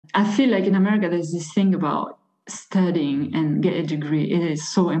I feel like in America there's this thing about studying and get a degree. It is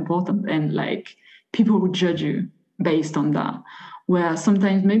so important, and like people will judge you based on that. Where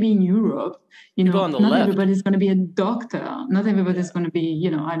sometimes maybe in Europe, People on the not left. everybody's going to be a doctor, not everybody's Yeah. going to be,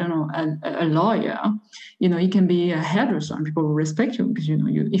 I don't know, a lawyer. You can be a hairdresser, and people will respect you because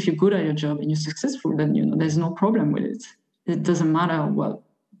if you're good at your job and you're successful, then there's no problem with it. It doesn't matter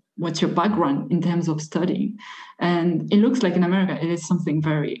what's your background in terms of studying. And it looks like in America, it is something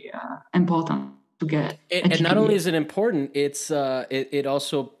very important to get And not only educated. is it important, it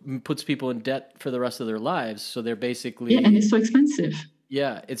also puts people in debt for the rest of their lives. So they're Yeah, and basically it's so expensive.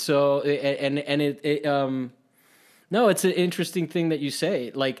 yeah. It's so and it no, it's an interesting thing that you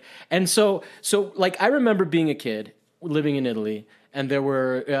say. Like and so like I remember being a kid living in Italy, and there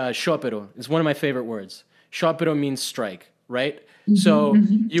were sciopero. It's one of my favorite words. Sciopero means strike, right? So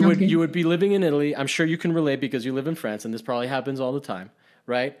Okay. you would be living in Italy. I'm sure you can relate because you live in France, and this probably happens all the time,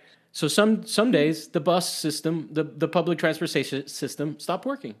 right? So some days the bus system, the public transportation system stopped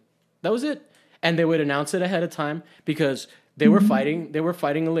working. That was it. And they would announce it ahead of time because they were fighting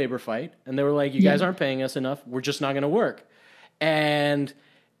a labor fight, and they were like, you Yeah. guys aren't paying us enough. We're just not going to work. And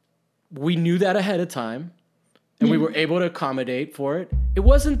we knew that ahead of time, and we Yeah. were able to accommodate for it. It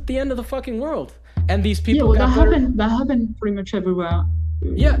wasn't the end of the fucking world. And these Yeah, people well, that got better. happened. That happened pretty much everywhere.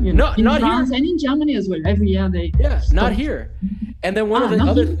 Yeah, no, In not France here. and in Germany as well. Every year they Yeah, not stopped. here. And then one of the Not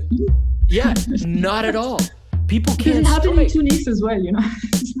other, here. yeah, not at all. People Because it can't happened in strike. Tunis as well.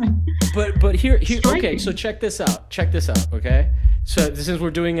 It's like But here okay, so striking. check this out. Check this out, okay? So since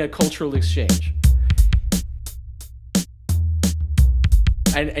we're doing a cultural exchange.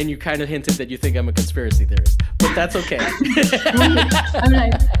 And you kind of hinted that you think I'm a conspiracy theorist, but that's okay. Okay, I'm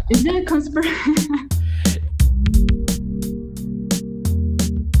like, is there a conspiracy?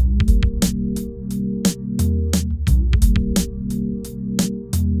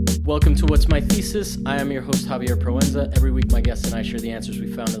 Welcome to What's My Thesis. I am your host, Javier Proenza. Every week, my guests and I share the answers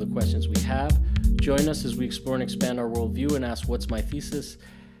we found to the questions we have. Join us as we explore and expand our worldview and ask, what's my thesis?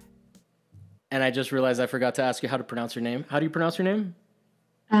 And I just realized I forgot to ask you how to pronounce your name. How do you pronounce your name?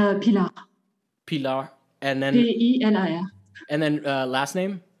 Pilar. Pilar. And then, Pilar. last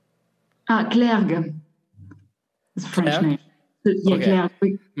name? Clergue. It's a French Claire? name. Yeah, Okay.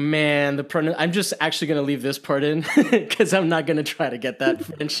 Clergue. Man, I'm just actually going to leave this part in because I'm not going to try to get that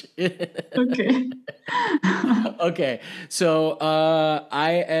French. Okay. Okay, so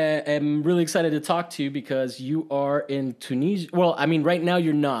I am really excited to talk to you because you are in Tunisia. Well, I mean, right now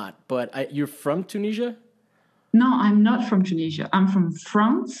you're not, but you're from Tunisia? No, I'm not from Tunisia. I'm from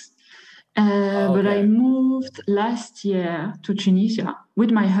France. Oh, But I okay. moved last year to Tunisia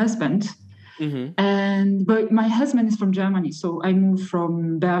with my husband. Mm-hmm. But my husband is from Germany, so I moved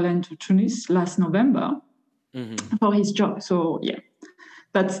from Berlin to Tunis last November Mm-hmm. for his job. So yeah,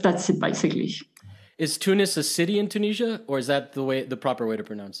 that's it basically. Is Tunis a city in Tunisia, or is that the proper way to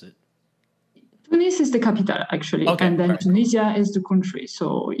pronounce it? Tunis is the capital actually, Okay, and all then right, cool. Tunisia is the country.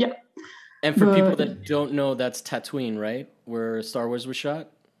 So yeah, And for people but that don't know, that's Tatooine, right? Where Star Wars was shot?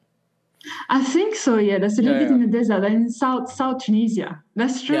 I think so. Yeah, that's a Yeah, little bit yeah. in the desert and in South Tunisia.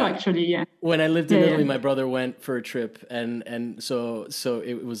 That's true Yeah. actually. Yeah, When I lived in yeah, Italy, yeah. my brother went for a trip, and so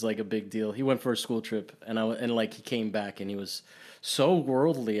it was like a big deal. He went for a school trip, and like he came back, and he was so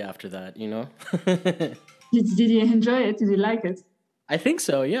worldly after that, you know. Did you enjoy it? Did you like it? I think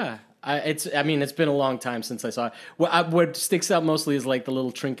so, yeah. I mean, it's been a long time since I saw it. What sticks out mostly is like the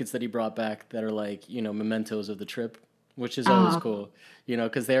little trinkets that he brought back that are like mementos of the trip, which is always Ah, cool,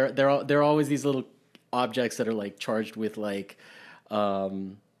 because they're always these little objects that are like charged with like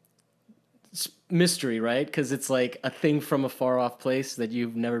um, mystery, right? Because it's like a thing from a far off place that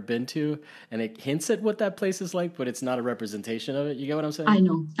you've never been to, and it hints at what that place is like, but it's not a representation of it. You get what I'm saying?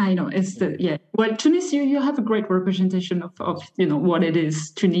 I know. It's the yeah. Well, Tunis, you have a great representation of what it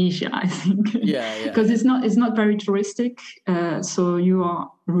is, Tunisia, I think, Yeah, yeah, because yeah, it's not very touristic. So you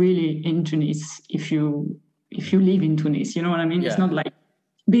are really in Tunis if you live in Tunis. You know what I mean? It's yeah. not like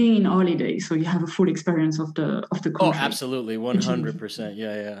being in holiday, so you have a full experience of the Oh, country absolutely, in Tunisia. 100%.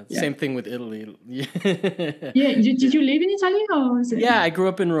 Yeah, yeah. Yeah. Same thing with Italy. Yeah. Did Yeah. you live in Italy or is it? Yeah, I grew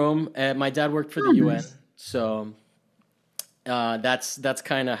up in Rome. My dad worked for the Oh, UN, nice. so that's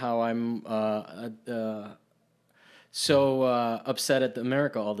kind of how I'm so upset at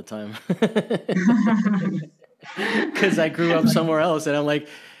America all the time because I grew up somewhere else, and I'm like,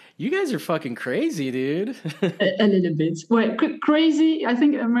 you guys are fucking crazy, dude. A little bit. Well, crazy. I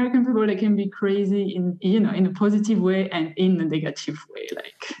think American people they can be crazy in a positive way and in a negative way.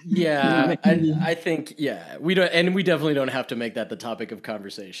 Like Yeah, maybe. I think we don't, and we definitely don't have to make that the topic of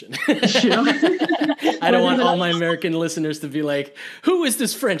conversation. Sure. I don't What is want it? all my American listeners to be like, "Who is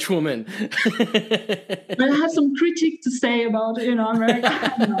this French woman?" But I have some critique to say about,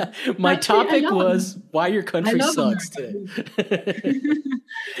 America. No. My Actually, I topic love was why your I country love sucks America. today.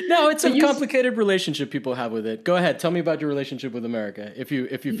 No, it's But a complicated relationship people have with it. Go ahead, tell me about your relationship with America, if you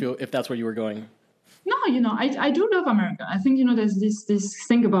feel if that's where you were going. no, I do love America. I think, there's this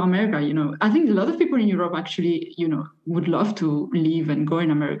thing about America, I think a lot of people in Europe actually, would love to live and go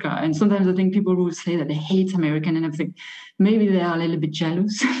in America. And sometimes I think people who say that they hate American and everything, maybe they are a little bit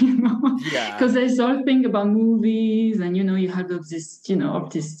jealous, Yeah. because there's all thing about movies and, you have this,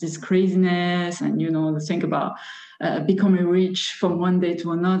 this craziness and, the thing about becoming rich from one day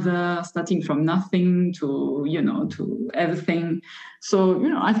to another, starting from nothing to everything. So,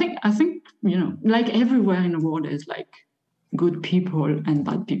 I think, like everywhere in the world, there's like good people and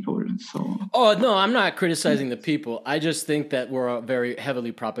bad people. So, Oh no, I'm not criticizing the people. I just think that we're a very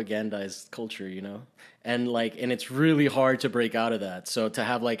heavily propagandized culture, and it's really hard to break out of that. So to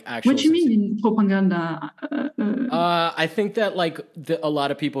have like what actual do you mean in propaganda? I think that a lot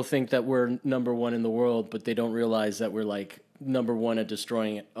of people think that we're number one in the world, but they don't realize that we're like number one at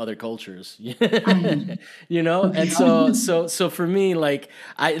destroying other cultures. I, And so for me, like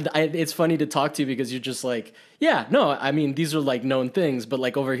it's funny to talk to you because you're just like, yeah, no, I mean these are like known things, but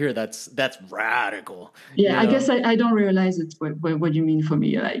like over here, that's radical. Yeah, I guess I don't realize it. What you mean for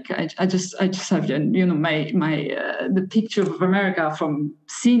me? Like I just have my the picture of America from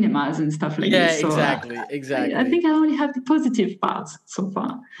cinemas and stuff like Yeah, this. So exactly. I think I only have the positive parts so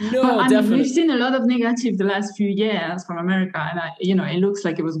far. No, But I mean, we've definitely. seen a lot of negative the last few years from America, and it looks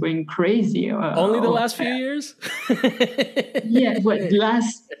like it was going crazy. Only the last few years. Yeah, but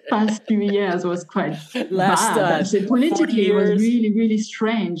past few years was quite Last bad. I'd say 40 politically, it was years. really, really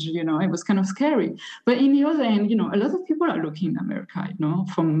strange. It was kind of scary. But in the other end, a lot of people are looking at America,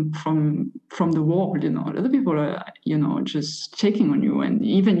 from the world. A lot of people are, just checking on you, and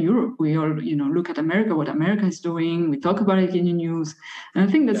even Europe. We all, look at America, what America is doing. We talk about it in the news, and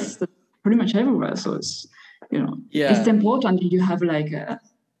I think that's pretty much everywhere. So it's, it's important you have like a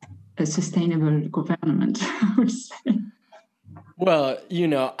sustainable government, I would say. Well,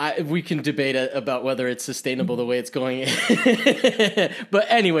 we can debate about whether it's sustainable the way it's going. But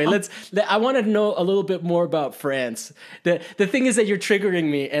anyway, I want to know a little bit more about France. The thing is that you're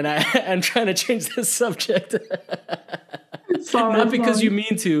triggering me, and I'm trying to change the subject. Not because you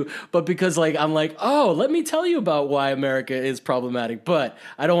mean to, but because I'm like, oh, let me tell you about why America is problematic. But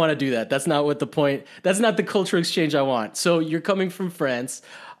I don't want to do that. That's not what the point. That's not the cultural exchange I want. So you're coming from France,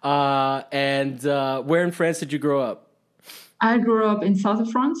 and where in France did you grow up? I grew up in south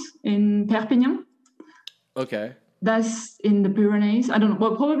of France, in Perpignan. Okay. That's in the Pyrenees. I don't know.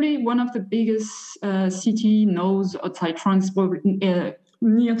 Well, probably one of the biggest city knows outside France, probably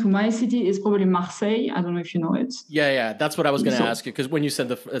near to my city, is probably Marseille. I don't know if you know it. Yeah. That's what I was going to ask you, because when you said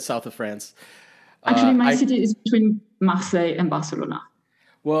the south of France. Actually, my city is between Marseille and Barcelona.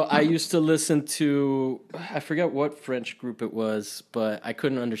 Well, I used to listen to, I forget what French group it was, but I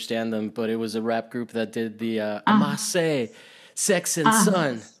couldn't understand them. But it was a rap group that did the Marseille, Sex and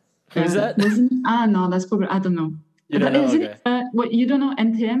Sun. Who's that? No, that's probably, I don't know. You don't know? Okay. What, you don't know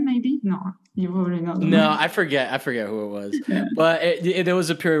NTM maybe? No, you already know them. No, I forget who it was. Yeah. But there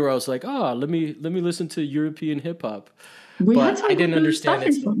was a period where I was like, oh, let me listen to European hip hop. But I didn't understand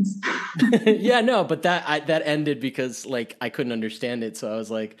it. Yeah, no, but that ended because I couldn't understand it. So I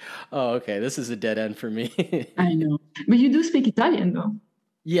was like, oh, okay, this is a dead end for me. I know. But you do speak Italian though.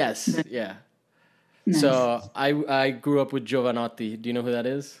 Yes, yeah. Nice. So I grew up with Giovanotti. Do you know who that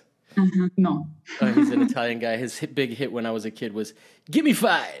is? No. He's an Italian guy. His big hit when I was a kid was "Give Me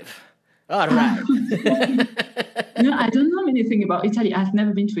Five." All right. No, I don't know anything about Italy. I've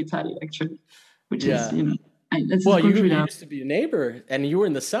never been to Italy actually, which is well, you used to be a neighbor, and you were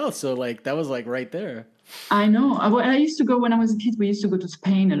in the south, so that was right there. I know. I used to go when I was a kid. We used to go to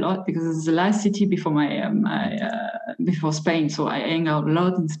Spain a lot because it's the last city before before Spain. So I hang out a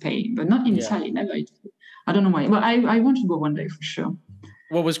lot in Spain, but not in Italy. Never. I don't know why. But I want to go one day for sure.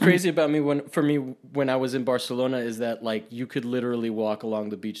 What was crazy about me when I was in Barcelona is that you could literally walk along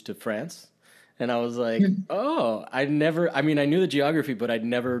the beach to France. And I was like, oh, I knew the geography, but I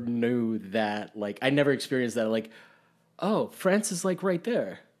never knew that. I never experienced that. Oh, France is right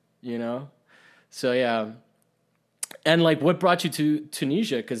there, So, yeah. And what brought you to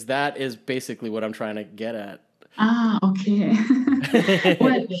Tunisia? Because that is basically what I'm trying to get at. Ah, okay.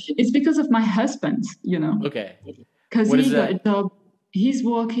 Well, it's because of my husband, Okay. Because he got a job he's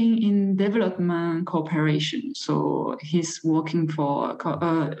working in development cooperation. So he's working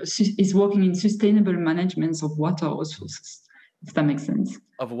he's working in sustainable management of water resources, if that makes sense.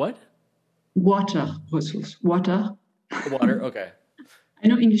 Of what? Water resource. Water. Water. Okay. I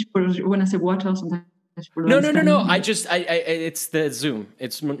know English when I say water, sometimes people don't No. understand. It's the Zoom.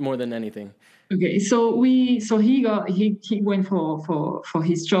 It's more than anything. Okay, so he went for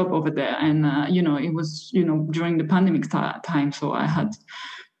his job over there, and it was during the pandemic time, so I had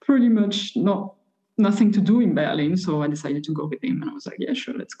pretty much nothing to do in Berlin, so I decided to go with him, and I was like, yeah,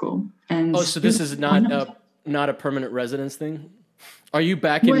 sure, let's go. And so this is not a permanent residence thing. Are you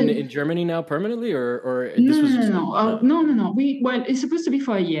back in Germany now permanently, or this was just no. It's supposed to be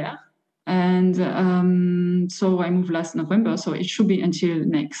for a year, and so I moved last November, so it should be until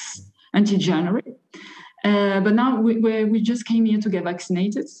January. But now we just came here to get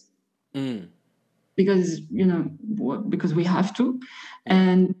vaccinated because we have to,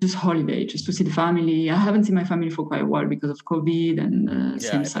 and just holiday, just to see the family. I haven't seen my family for quite a while because of COVID and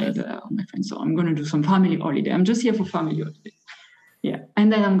same side of my friends. So I'm going to do some family holiday. I'm just here for family holiday. Yeah,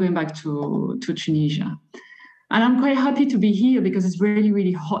 and then I'm going back to Tunisia. And I'm quite happy to be here because it's really,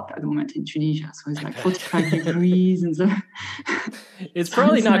 really hot at the moment in Tunisia. So it's like 45 degrees and so. It's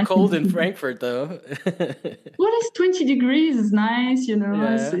probably not cold in Frankfurt, though. Well, it's 20 degrees. It's nice,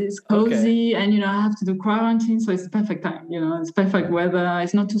 it's cozy. Okay. And, I have to do quarantine. So it's the perfect time, it's perfect weather.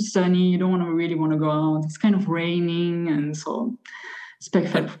 It's not too sunny. You don't really want to go out. It's kind of raining. And so it's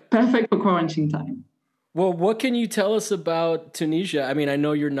perfect for quarantine time. Well, what can you tell us about Tunisia? I mean, I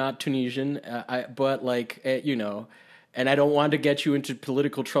know you're not Tunisian, but and I don't want to get you into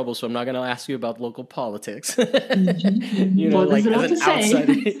political trouble, so I'm not going to ask you about local politics. Well, as an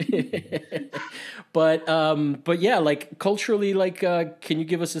outsider. But yeah, like culturally, can you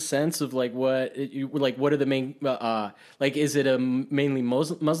give us a sense of what are the main is it a mainly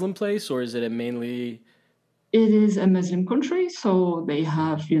Muslim place, or is it a mainly? It is a Muslim country, so they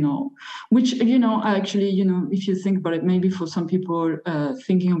have, which, actually, if you think about it, maybe for some people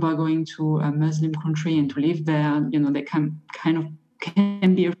thinking about going to a Muslim country and to live there, they can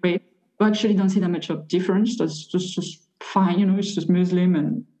be afraid. But actually don't see that much of difference. That's just fine, it's just Muslim,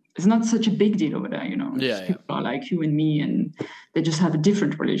 and it's not such a big deal over there, People are like you and me, and they just have a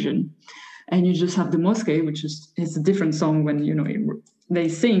different religion. And you just have the mosque, which is a different song when, they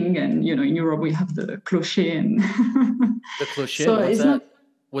sing, and in Europe we have the clocher and the clocher. So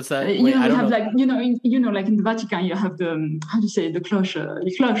what's that? Wait, I don't know. Like in the Vatican, you have the the cloche.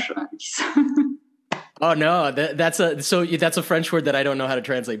 Oh no, that's a French word that I don't know how to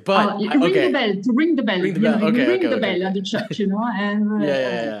translate. But ring the bell. To ring the bell. Ring the bell. Ring the bell at the church. And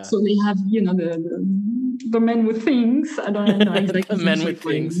yeah. So they have the men with things. I don't know exactly. The men with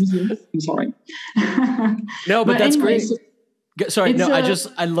things. I'm sorry. No, but that's anyway, great. Sorry, no, I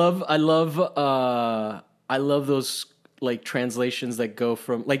love those translations that go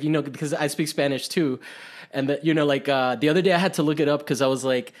from because I speak Spanish too, and that the other day I had to look it up because I was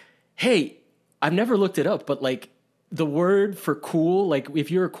like, hey, I've never looked it up, but the word for cool,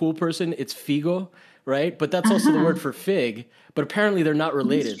 if you're a cool person, it's figo, right? But that's also the word for fig, but apparently they're not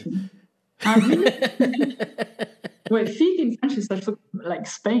related. Really? Wait, fig in French is also like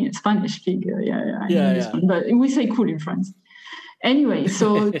Spanish fig. Yeah. But we say cool in France. Anyway,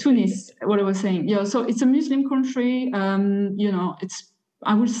 so Tunis, what I was saying, so it's a Muslim country.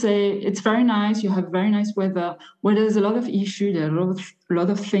 I would say it's very nice. You have very nice weather. Where there's a lot of issues, there are a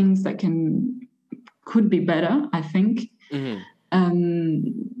lot of things that could be better, I think,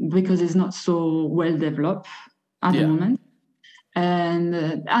 because it's not so well developed at the moment. And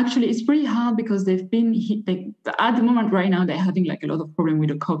actually, it's pretty hard because they've been at the moment right now they're having a lot of problem with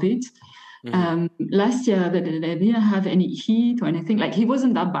the COVID. Last year they didn't have any heat or anything. It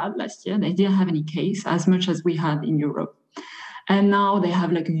wasn't that bad last year. They didn't have any case as much as we had in Europe, and now they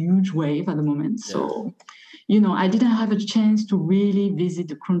have a huge wave at the moment. So I didn't have a chance to really visit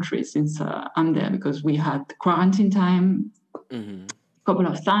the country since I'm there because we had quarantine time a couple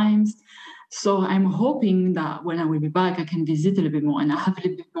of times. So I'm hoping that when I will be back I can visit a little bit more and I have a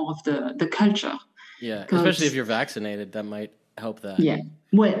little bit more of the culture. Yeah, especially if you're vaccinated, that might help that. Yeah.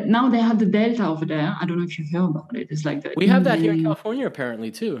 Well, now they have the Delta over there. I don't know if you heard about it. It's we have that here in California apparently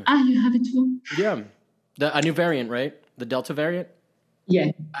too. You have it too? Yeah. A new variant, right? The Delta variant?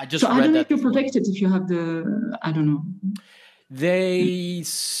 Yeah. I just read I don't know that if you're protected if you have I don't know.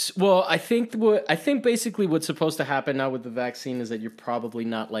 I think basically what's supposed to happen now with the vaccine is that you're probably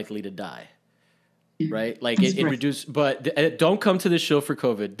not likely to die. right? Like That's it great. reduced, but don't come to the show for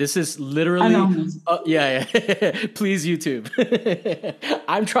COVID. This is I literally, know. yeah. Please, YouTube.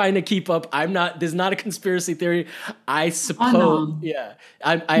 I'm trying to keep up. I'm not. There's not a conspiracy theory. I I suppose. know. Yeah.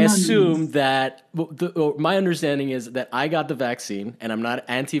 I No, no. assume that my understanding is that I got the vaccine, and I'm not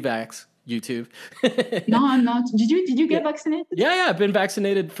anti-vax. YouTube. No, I'm not. Did you Yeah. get vaccinated? Yeah, I've been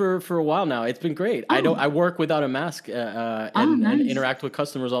vaccinated for a while now. It's been great. Oh, I work without a mask and nice. interact with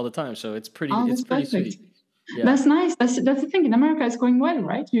customers all the time, so Oh, it's that's pretty perfect. sweet. Yeah. That's nice. That's the thing. In America, it's going well,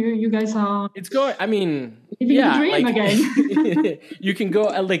 right? You guys are It's going. I mean, living the yeah, dream like again. you can go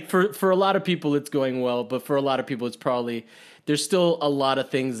like for a lot of people it's going well, but for a lot of people it's probably there's still a lot of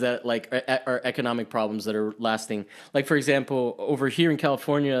things that like are economic problems that are lasting. Like for example, over here in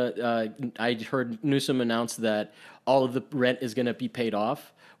California, I heard Newsom announce that all of the rent is going to be paid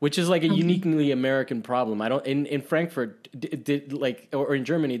off, which is like a Okay. uniquely American problem. I don't in Frankfurt did like or in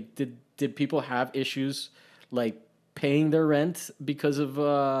Germany did people have issues like paying their rent because of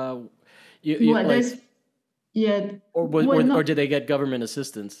Well, like there's yeah. Well, or not did they get government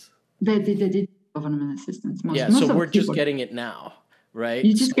assistance? they did government assistance. Most Yeah, so most of we're the just people. getting it now, right?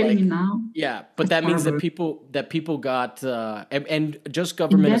 You're So just getting it like, now. yeah, but That's that means horrible. that people got and just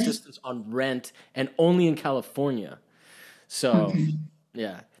government Invest. assistance on rent and only in California. So Okay.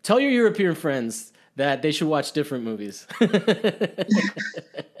 yeah, tell your European friends that they should watch different movies.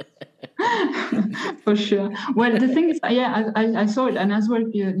 For sure. Well, the thing is, yeah, I saw it, and as well,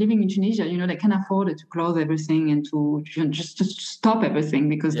 if you're living in Tunisia, they can afford it to close everything and just to stop everything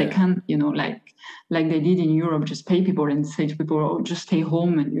because they Yeah, can't, like they did in Europe, just pay people and say to people, oh, just stay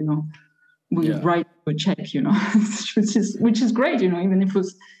home, and we yeah. write a check, which is great, even if it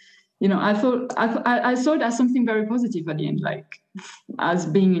was, I saw it as something very positive at the end, like as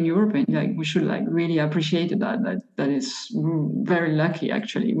being in Europe, and like we should like really appreciate that is very lucky.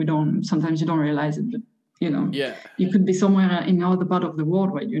 Actually, we don't sometimes you don't realize it, but Yeah. you could be somewhere in other part of the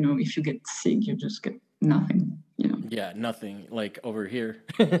world where if you get sick, you just get nothing. Yeah, nothing like over here.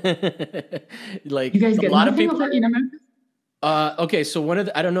 You Like guys a get lot of nothing of people. that in America. Okay, so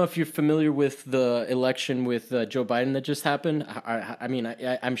I don't know if you're familiar with the election with Joe Biden that just happened. I mean,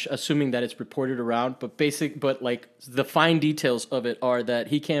 I'm assuming that it's reported around, but like the fine details of it are that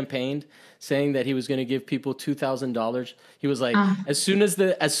he campaigned saying that he was going to give people $2,000. He was like, Ah, as soon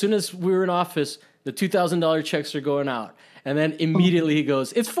as we were in office, the $2,000 checks are going out. And then oh, immediately he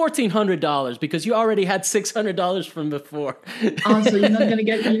goes, "It's $1,400 because you already had $600 from before." so you're not gonna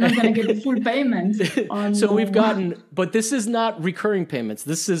get the full payment. Oh So we've no. gotten, but this is not recurring payments.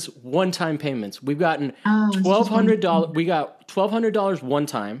 This is one-time payments. We've gotten It's just one. $1,200. We got $1,200 one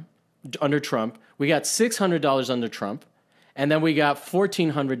time under Trump. We got $600 under Trump, and then we got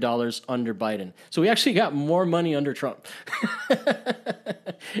 $1,400 under Biden. So we actually got more money under Trump.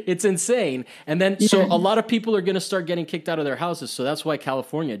 It's insane. And then so Yeah. a lot of people are going to start getting kicked out of their houses. So that's why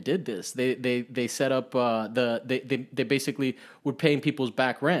California did this. They set up they basically were paying people's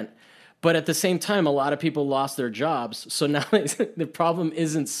back rent. But at the same time, a lot of people lost their jobs. So now the problem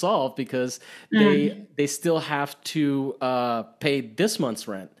isn't solved because they still have to pay this month's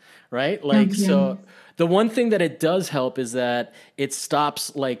rent, right? Like Okay. so. The one thing that it does help is that it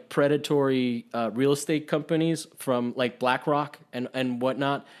stops like predatory real estate companies from like BlackRock and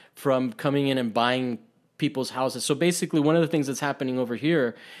whatnot from coming in and buying people's houses. So basically, one of the things that's happening over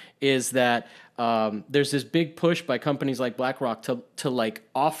here is that there's this big push by companies like BlackRock to like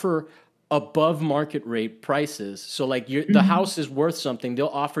offer above market rate prices. So like the house is worth something, they'll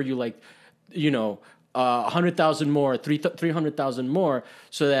offer you like, 100,000 more, 300,000 more,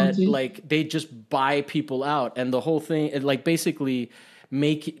 so that Okay. like they just buy people out, and the whole thing, like basically,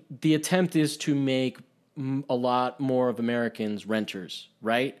 make the attempt is to make a lot more of Americans renters,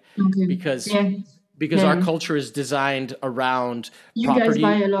 right? Okay. Because Yeah. our Yeah. culture is designed around You guys buy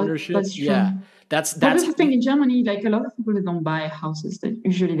property a lot. ownership. That's Yeah, true. But that's that's the thing in Germany. Like a lot of people that don't buy houses, that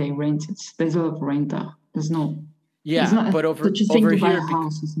usually they rent it. There's a lot of renter. There's no. It's yeah, not but such a thing over to buy here. a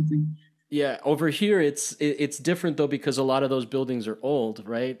house or something. Yeah, over here it's different though because a lot of those buildings are old,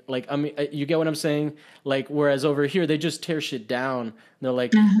 right? Like I mean, you get what I'm saying? Like whereas over here they just tear shit down. And they're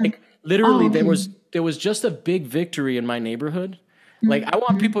Uh-huh. like literally Oh, okay. there was just a big victory in my neighborhood. Like I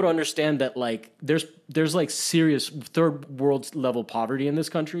want people to understand that like there's like serious third world level poverty in this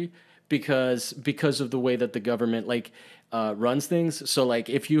country because of the way that the government like runs things. So like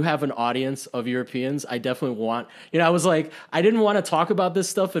if you have an audience of Europeans, I definitely want, I was like, I didn't want to talk about this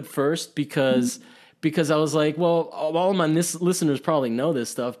stuff at first because I was like, well, all of my listeners probably know this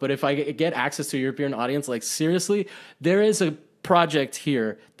stuff, but if I get access to a European audience, like seriously, there is a project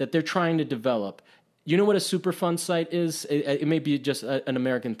here that they're trying to develop. You know what a Superfund site is? It may be just an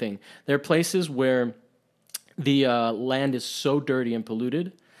American thing. There are places where the land is so dirty and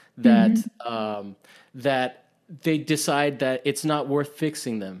polluted that that they decide that it's not worth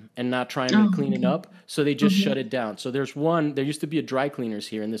fixing them and not trying to clean it up. So they just shut it down. So there used to be a dry cleaners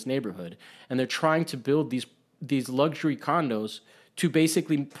here in this neighborhood, and they're trying to build these luxury condos to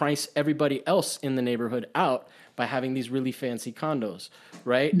basically price everybody else in the neighborhood out by having these really fancy condos,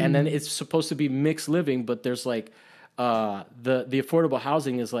 right? And then it's supposed to be mixed living, but there's like the affordable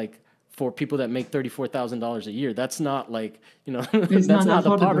housing is like for people that make $34,000 a year. That's not like, It's that's not not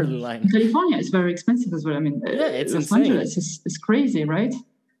the affordable. poverty line. California is very expensive as well. I mean, Yeah, it's Los insane. Angeles is crazy, right?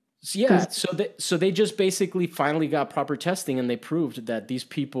 Yeah, so they just basically finally got proper testing, and they proved that these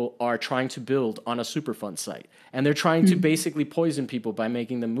people are trying to build on a Superfund site, and they're trying to basically poison people by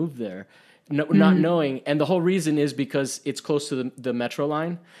making them move there, not knowing. And the whole reason is because it's close to the metro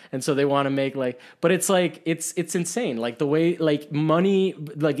line, and so they want to make but it's like it's insane, like the way like money,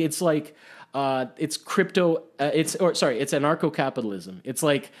 like it's like it's crypto, it's anarcho-capitalism. It's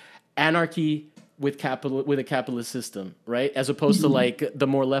like anarchy with a capitalist system, right? As opposed to like the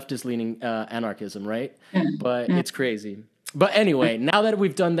more leftist leaning anarchism, right? But it's crazy. But anyway, now that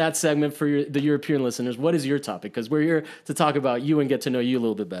we've done that segment for the European listeners, what is your topic? Because we're here to talk about you and get to know you a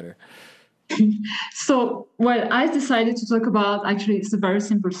little bit better. So, well, I decided to talk about, actually, it's a very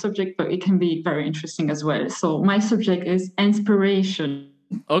simple subject, but it can be very interesting as well. So my subject is inspiration.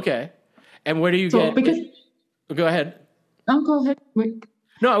 Okay. And where do you go ahead. Oh, go ahead. Wait.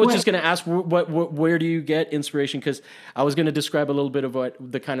 No, I was just going to ask where do you get inspiration? Because I was going to describe a little bit of what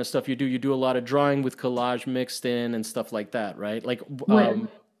the kind of stuff you do. You do a lot of drawing with collage mixed in and stuff like that, right? Like,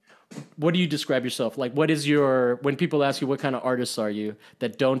 what do you describe yourself? Like, when people ask you what kind of artists are you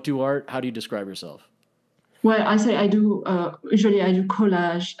that don't do art, how do you describe yourself? Well, I say usually I do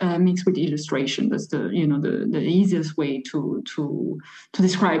collage mixed with illustration. That's the easiest way to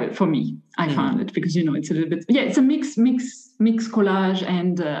describe it for me. I found it because it's a little bit, it's a mix collage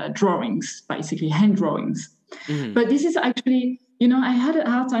and drawings, basically hand drawings. But this is actually, I had a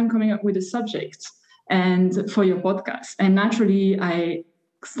hard time coming up with a subject and for your podcast, and naturally I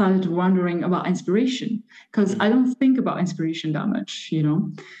started wondering about inspiration because I don't think about inspiration that much,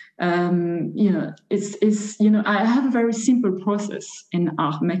 I have a very simple process in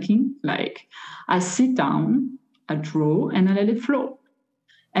art making. Like I sit down, I draw, and I let it flow.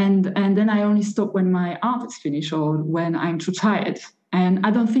 And then I only stop when my art is finished or when I'm too tired. And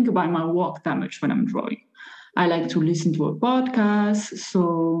I don't think about my work that much when I'm drawing. I like to listen to a podcast,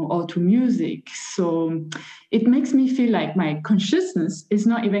 or to music. So it makes me feel like my consciousness is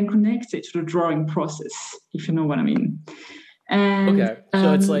not even connected to the drawing process, if you know what I mean. And, okay,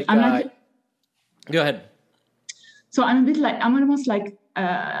 so it's like, go ahead. So I'm almost like,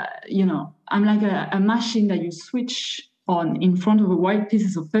 I'm like a machine that you switch on in front of a white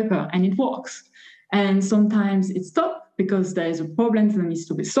pieces of paper and it works. And sometimes it stops because there is a problem that needs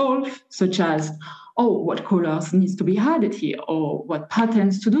to be solved, such as, what colors needs to be added here, or what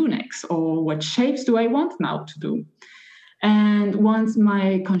patterns to do next, or what shapes do I want now to do. And once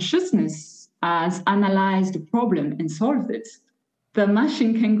my consciousness has analyzed the problem and solved it, the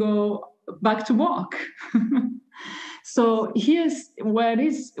machine can go back to work. So here's where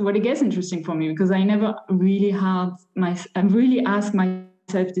it gets interesting for me, because I never really asked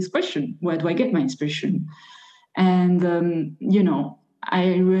myself this question: where do I get my inspiration? And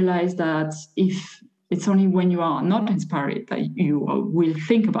I realized that if it's only when you are not inspired that you will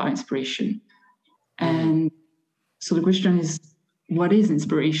think about inspiration. And so the question is, what is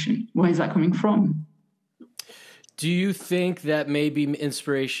inspiration? Where is that coming from? Do you think that maybe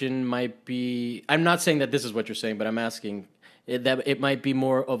inspiration might be, I'm not saying that this is what you're saying, but I'm asking that it might be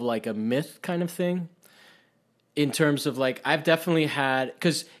more of like a myth kind of thing? In terms of like, I've definitely had,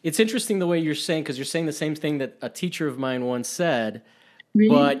 because it's interesting the way you're saying, because you're saying the same thing that a teacher of mine once said,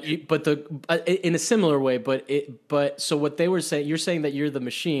 really? but in a similar way, but so what they were saying, you're saying that you're the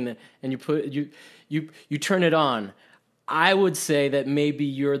machine and you turn it on. I would say that maybe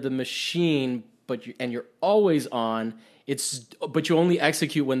you're the machine, and you're always on. But you only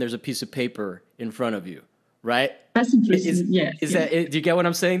execute when there's a piece of paper in front of you, right? That's interesting. That? Do you get what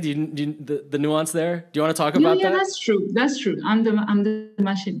I'm saying? Do you the nuance there? Do you want to talk about that? Yeah, that's true. That's true. I'm the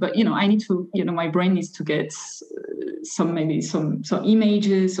machine, but I need to. My brain needs to get some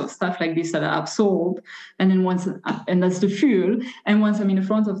images or stuff like this that are absorbed, and then and that's the fuel. And once I'm in the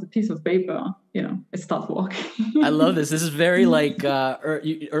front of the piece of paper, it starts working. I love this. This is very like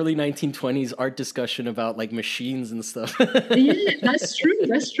early 1920s art discussion about like machines and stuff. Yeah, that's true.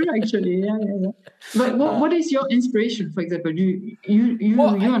 That's true, actually. Yeah. But what is your inspiration, for example? You're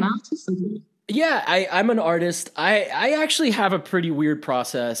an artist as well. Yeah, I'm an artist. I actually have a pretty weird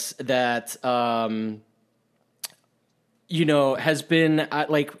process that has been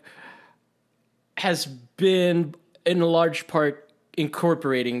has been in a large part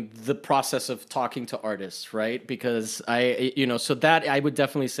incorporating the process of talking to artists, right? Because so that I would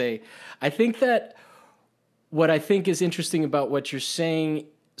definitely say, I think that what I think is interesting about what you're saying.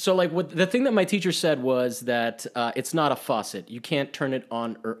 So like what the thing that my teacher said was that it's not a faucet. You can't turn it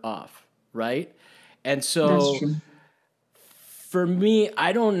on or off, right? And That's so true. for me,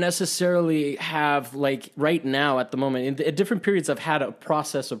 I don't necessarily have like right now at the moment at different periods I've had a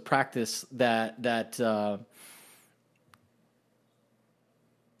process of practice that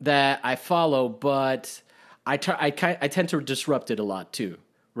I follow, but I tend to disrupt it a lot too,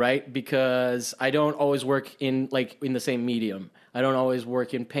 right? Because I don't always work in the same medium. I don't always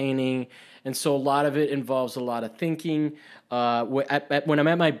work in painting, and so a lot of it involves a lot of thinking. When I'm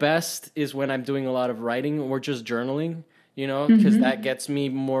at my best is when I'm doing a lot of writing or just journaling, because that gets me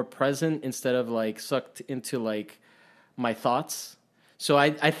more present instead of like sucked into like my thoughts. So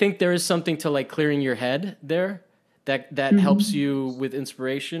I think there is something to like clearing your head there that helps you with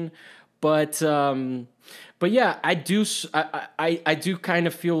inspiration. But yeah, I do kind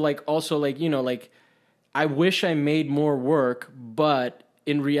of feel like also like, like I wish I made more work, but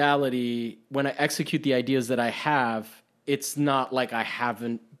in reality, when I execute the ideas that I have, it's not like I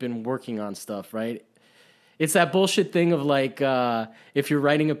haven't been working on stuff, right? It's that bullshit thing of like, if you're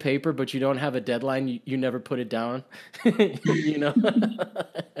writing a paper but you don't have a deadline, you never put it down, you know?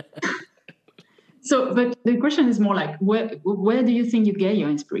 So, but the question is more like, where do you think you get your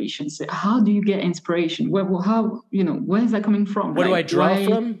inspiration? So how do you get inspiration? Where is that coming from? What do I Like, draw why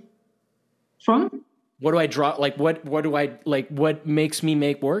from? from? What do I draw? Like, what do I like? What makes me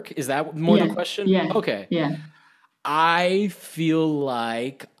make work? Is that more the Yeah, question? yeah, Okay. yeah. I feel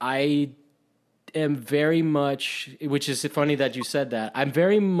like I am very much, which is funny that you said that. I'm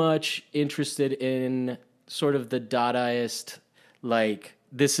very much interested in sort of the Dadaist, like,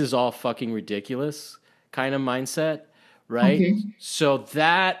 this is all fucking ridiculous kind of mindset, right? Okay. So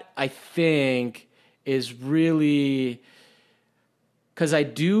that I think is really because I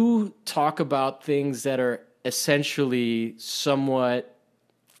do talk about things that are essentially somewhat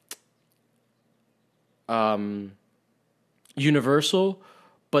universal,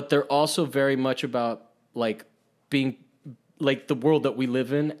 but they're also very much about like being like the world that we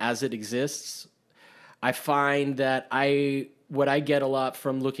live in as it exists. I find that what I get a lot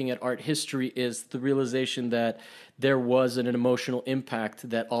from looking at art history is the realization that there was an emotional impact,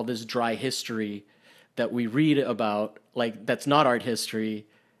 that all this dry history that we read about, like that's not art history.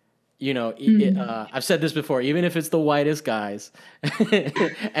 I've said this before, even if it's the whitest guys,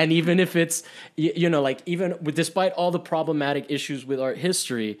 and even if it's, like even despite all the problematic issues with art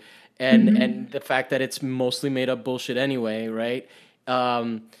history and the fact that it's mostly made up bullshit anyway, right?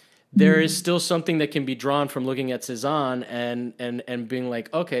 There is still something that can be drawn from looking at Cezanne and being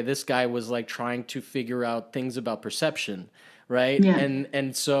like, okay, this guy was like trying to figure out things about perception, right? Yeah. And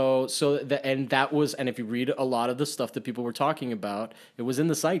if you read a lot of the stuff that people were talking about, it was in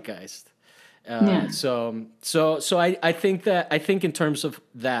the zeitgeist. Yeah. I think in terms of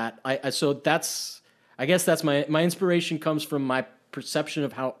that, I guess that's my inspiration comes from my perception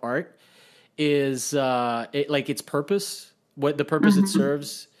of how art is, its purpose, what the purpose it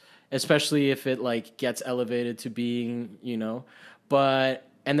serves, especially if it like gets elevated to being,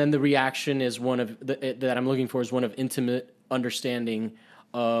 and then the reaction is that I'm looking for is one of intimate understanding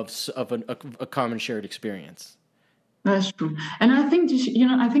of a common shared experience. That's true. And I think,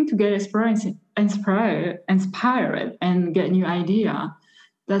 I think to get inspired and get new idea,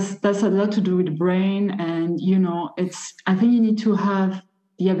 that's a lot to do with the brain. And, I think you need to have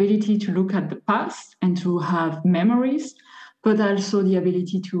the ability to look at the past and to have memories, but also the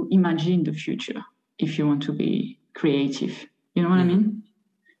ability to imagine the future if you want to be creative. You know what I mean?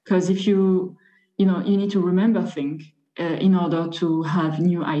 Because if you need to remember things in order to have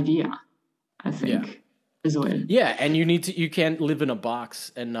new idea, I think. Yeah. As well. Yeah, and you can't live in a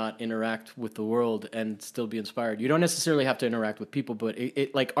box and not interact with the world and still be inspired. You don't necessarily have to interact with people, but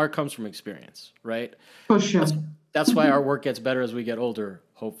it like art comes from experience, right? For sure. That's why our work gets better as we get older,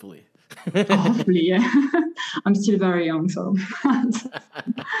 hopefully. Hopefully, yeah. I'm still very young, so.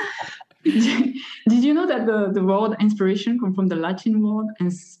 Did you know that the word inspiration comes from the Latin word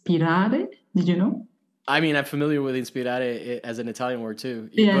inspirare? Did you know? I mean, I'm familiar with inspirare as an Italian word too.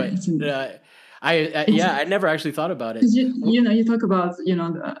 Yeah. But I never actually thought about it. You talk about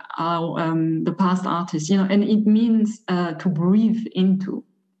the past artists, and it means to breathe into.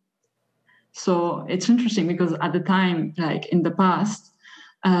 So it's interesting because at the time, like in the past,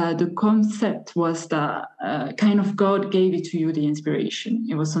 the concept was that kind of God gave it to you, the inspiration.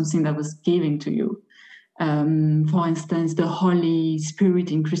 It was something that was given to you. For instance, the Holy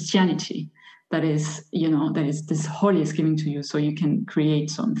Spirit in Christianity, that is this Holy is giving to you so you can create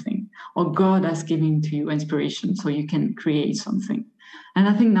something, or God has given to you inspiration so you can create something. And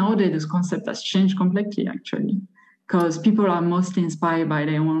I think nowadays this concept has changed completely, actually, because people are mostly inspired by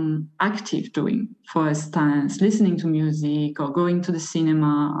their own active doing. For instance, listening to music or going to the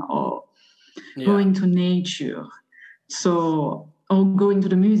cinema or going to nature. So, or going to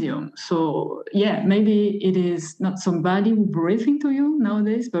the museum. So yeah, maybe it is not somebody who breathes into you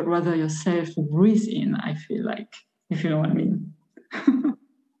nowadays, but rather yourself who breathes in, I feel like, if you know what I mean.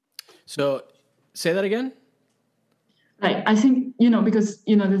 So say that again. Like, I think, because,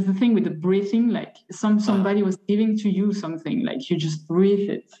 there's the thing with the breathing, like somebody was giving to you something, like you just breathe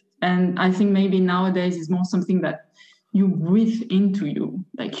it. And I think maybe nowadays is more something that you breathe into you,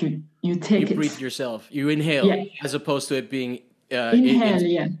 like you take you it. breathe yourself, you inhale, as opposed to it being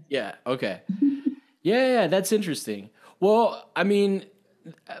inhale. Okay. Yeah, that's interesting. Well, I mean,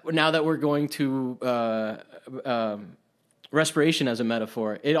 now that we're going to respiration as a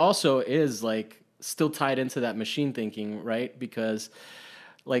metaphor, it also is like still tied into that machine thinking, right? Because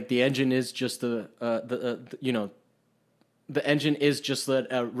like the engine is just the engine is just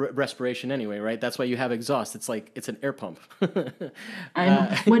the respiration anyway, right? That's why you have exhaust. It's like it's an air pump. I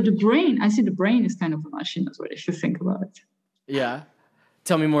know. Well, I see the brain is kind of a machine as well, if you think about it. Yeah.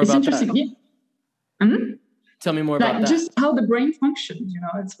 Tell me more it's about interesting. that. Yeah. Mm-hmm. Tell me more about that. Just how the brain functions,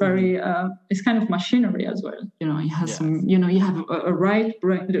 it's very, it's kind of machinery as well. It has some, you have a right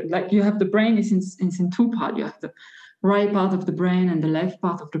brain, like you have the brain is in two parts. You have the right part of the brain and the left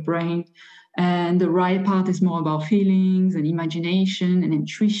part of the brain. And the right part is more about feelings and imagination and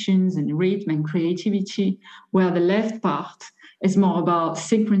intuitions and rhythm and creativity, where the left part is more about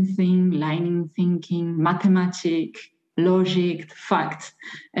sequencing, lining thinking, mathematics, logic, fact,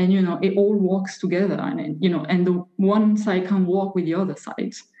 and it all works together, and and the one side can work with the other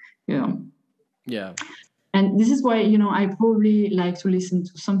side. Yeah. And this is why I probably like to listen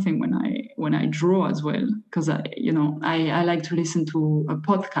to something when I draw as well, because I like to listen to a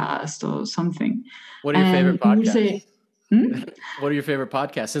podcast or something. What are your favorite podcasts? Say, What are your favorite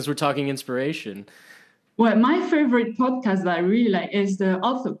podcasts? Since we're talking inspiration. Well, my favorite podcast that I really like is the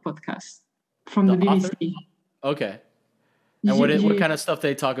Author podcast from the BBC. Author? Okay. And what kind of stuff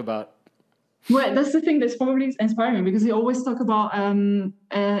they talk about? Well, that's the thing that's probably inspiring, because he always talk about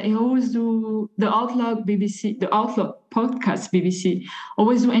he always do the Outlook podcast BBC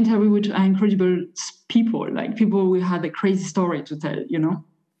always do interview with incredible people, like people who had a crazy story to tell,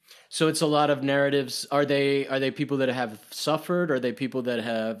 So it's a lot of narratives. Are they people that have suffered? Are they people that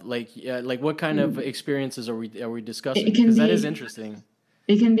have like what kind of experiences are we discussing? Because that is interesting.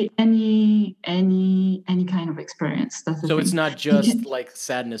 It can be any kind of experience. That's the thing. It's not just like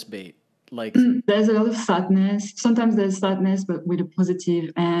sadness bait. Like there's a lot of sadness. Sometimes there's sadness, but with a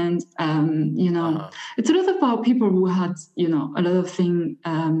positive. And it's a lot about people who had a lot of things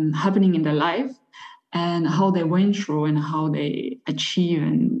happening in their life, and how they went through and how they achieve.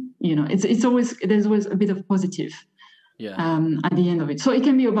 And there's always a bit of positive. Yeah. At the end of it. So it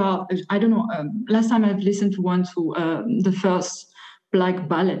can be about, I don't know. Last time I've listened to one to the first Black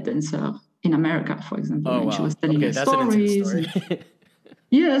ballet dancer in America, for example. Oh, and wow. She was telling her that's stories. An intense story.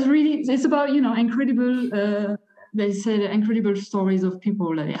 Yeah, it's about, incredible, they say incredible stories of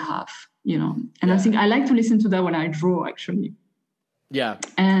people that they have, and I think I like to listen to that when I draw, actually. Yeah.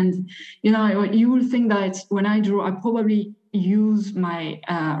 And, you will think that when I draw, I probably use my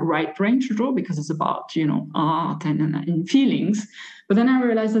right brain to draw, because it's about, art and feelings. But then I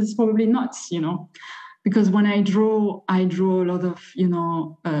realized that it's probably not, because when I draw a lot of,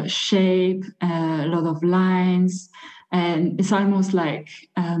 shape, a lot of lines, and it's almost like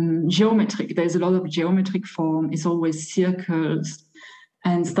geometric. There's a lot of geometric form. It's always circles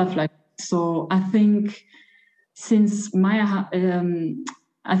and stuff like that. So I think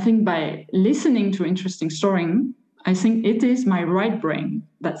I think by listening to interesting story, I think it is my right brain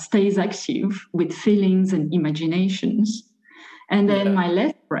that stays active with feelings and imaginations. And then my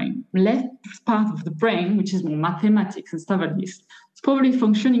left part of the brain, which is more mathematics and stuff like this, it's probably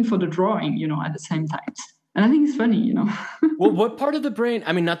functioning for the drawing, at the same time. And I think it's funny, Well, what part of the brain,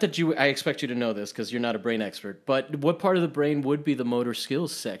 I mean, not that I expect you to know this because you're not a brain expert, but what part of the brain would be the motor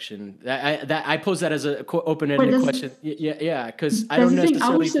skills section? I pose that as an open-ended question. Yeah, because I don't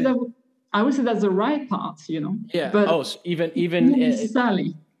necessarily I would say that's the right part, Yeah. But even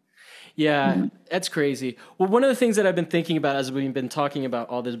necessarily. Yeah, that's crazy. Well, one of the things that I've been thinking about as we've been talking about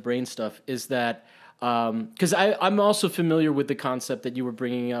all this brain stuff is that because I'm also familiar with the concept that you were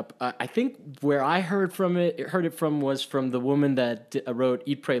bringing up. I think where I heard it from was from the woman that wrote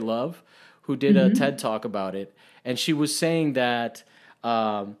Eat, Pray, Love, who did a TED talk about it, and she was saying that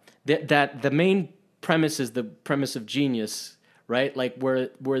that the main premise is the premise of genius, right? Like where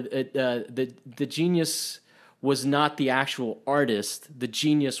the genius was not the actual artist, the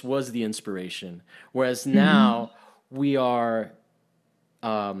genius was the inspiration. Whereas now we are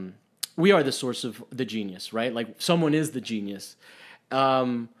the source of the genius, right? Like someone is the genius,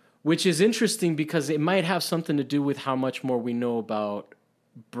 which is interesting because it might have something to do with how much more we know about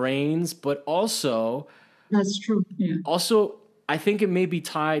brains, but also That's true. Yeah. also I think it may be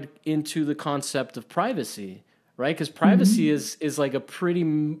tied into the concept of privacy, right? Because privacy is like a pretty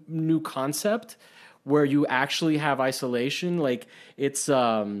new concept where you actually have isolation. Like it's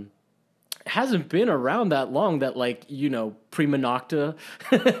hasn't been around that long, that like, you know, prima nocta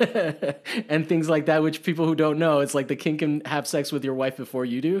and things like that, which people who don't know, it's like the king can have sex with your wife before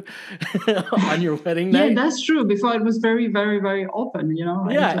you do on your wedding night. Yeah, that's true. Before it was very, very, very open, you know.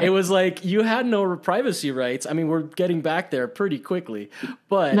 Yeah, it was like you had no privacy rights. I mean, we're getting back there pretty quickly,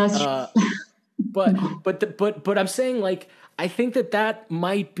 but That's but I'm saying, like, I think that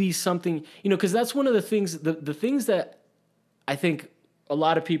might be something, you know, because that's one of the things, the things that I think a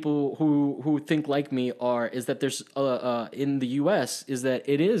lot of people who think like me is that there's in the U.S. is that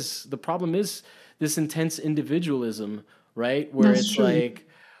the problem is this intense individualism, right? Where That's it's true. like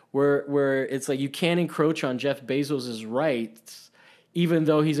where it's like you can't encroach on Jeff Bezos's rights, even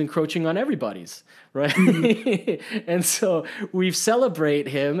though he's encroaching on everybody's, right? And so we celebrate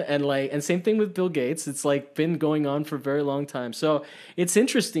him, and same thing with Bill Gates. It's like been going on for a very long time. So it's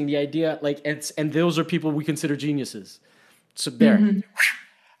interesting, the idea, like, and those are people we consider geniuses. So there,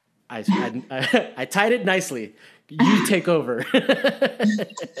 I tied it nicely. You take over.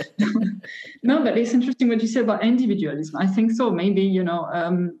 No, but it's interesting what you said about individualism. I think so. Maybe, you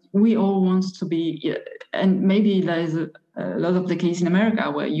know, we all want to be, and maybe there's a lot of the case in America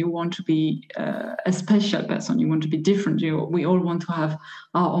where you want to be a special person. You want to be different. We all want to have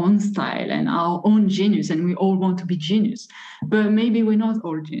our own style and our own genius, and we all want to be genius. But maybe we're not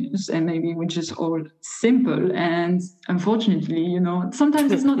all genius, and maybe we're just all simple. And unfortunately, you know,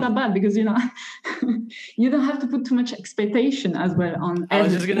 sometimes it's not that bad because, you know, you don't have to put too much expectation as well on. I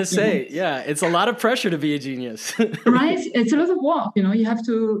was just gonna say, yeah, it's a lot of pressure to be a genius, right? It's a lot of work, you know. You have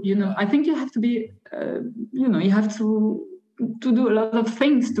to, you know, I think you have to be, you know, you have to do a lot of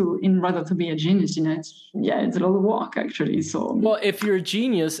things in order to be a genius. You know, it's a lot of work actually. So well, if you're a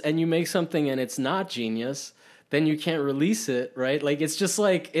genius and you make something and it's not genius, then you can't release it, right? Like it's just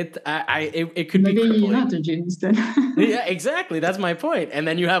like it could maybe be crippling. You're not a genius then. Yeah, exactly. That's my point. And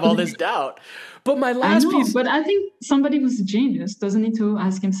then you have all this doubt. But my last piece. But I think somebody who's a genius doesn't need to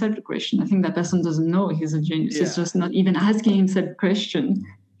ask himself the question. I think that person doesn't know he's a genius. Yeah. He's just not even asking himself the question.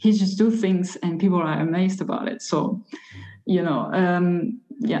 He just do things and people are amazed about it. So, you know,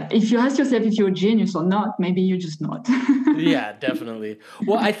 yeah, if you ask yourself if you're a genius or not, maybe you're just not. Yeah, definitely.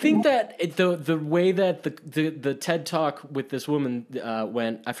 Well, I think that the way that the TED Talk with this woman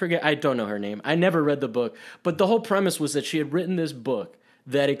went, I forget, I don't know her name. I never read the book, but the whole premise was that she had written this book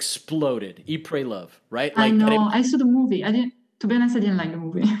that exploded. Eat, Pray, Love, right? Like, I know. I saw the movie. To be honest, I didn't like the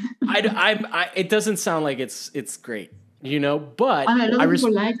movie. It doesn't sound like it's great, you know. But a lot of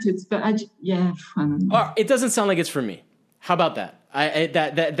people liked it, but I don't know. It doesn't sound like it's for me. How about that?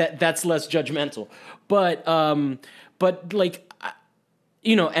 That's less judgmental. But like,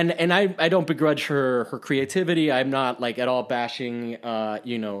 you know, and I don't begrudge her creativity. I'm not like at all bashing,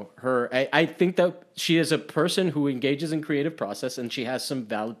 you know, her. I think that she is a person who engages in creative process and she has some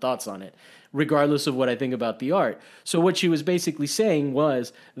valid thoughts on it, regardless of what I think about the art. So what she was basically saying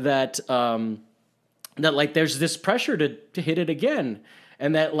was that that like there's this pressure to hit it again.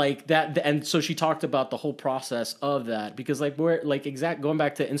 And that like that, and so she talked about the whole process of that, because like we're like going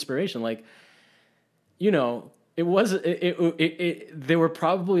back to inspiration, like, you know, there were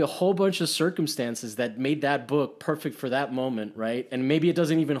probably a whole bunch of circumstances that made that book perfect for that moment, right? And maybe it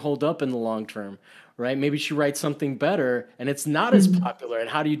doesn't even hold up in the long term, right? Maybe she writes something better and it's not as popular. And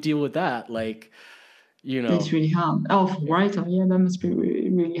how do you deal with that? Like, you know, it's really hard. Writer, yeah, that must be really,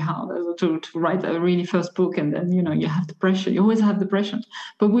 really hard to write a really first book, and then, you know, you have the pressure. You always have the pressure,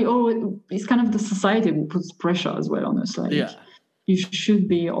 but it's kind of the society who puts pressure as well on us. Like, yeah, you should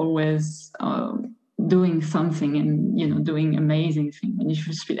be always doing something and, you know, doing amazing things, and you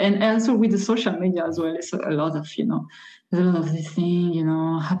should speak. And also with the social media as well, it's a lot of, you know, there's a lot of this thing, you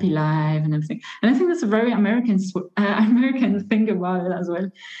know, happy life and everything. And I think that's a very American thing about it as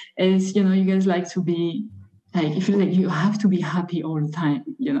well. Is, you know, you guys like to be like, you feel like you have to be happy all the time,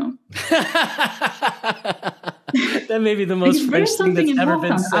 you know. That may be the most French thing that's ever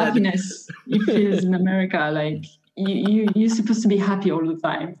been said. Happiness, it feels in America like you're supposed to be happy all the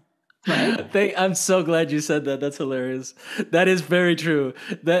time. right? I'm so glad you said that. That's hilarious. That is very true.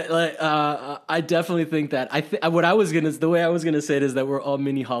 That like I definitely think that. The way I was gonna say it is that we're all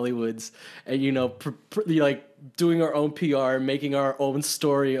mini Hollywoods, and like doing our own PR, making our own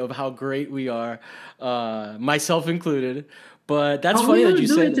story of how great we are, myself included. But that's funny that you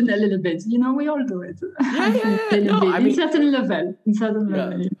said. We all do it in a little bit. We all do it. Yeah, yeah. No, I mean, in certain level.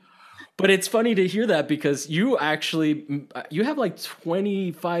 yeah. But it's funny to hear that because you have like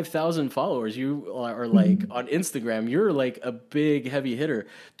 25,000 followers. You are like on Instagram. You're like a big heavy hitter.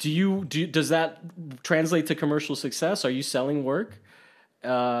 Does that translate to commercial success? Are you selling work?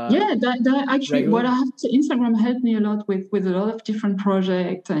 Yeah, that actually, Regularly? what I have to, Instagram helped me a lot with a lot of different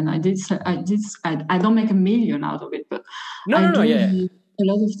projects, and I don't make a million out of it, but I No, do yeah. a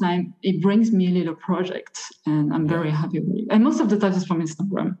lot of time. It brings me a little project, and I'm very happy with it. And most of the time it's from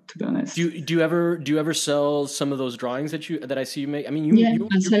Instagram, to be honest. Do you ever sell some of those drawings that I see you make? I mean, I you're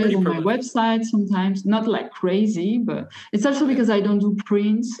sell it pretty on my prolific. website sometimes, not like crazy, but it's also because I don't do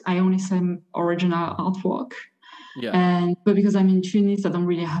prints. I only sell original artwork. Yeah. But because I'm in Tunis, I don't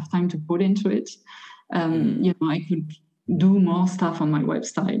really have time to put into it. I could do more stuff on my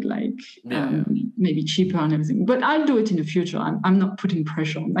website, like maybe cheaper and everything. But I'll do it in the future. I'm not putting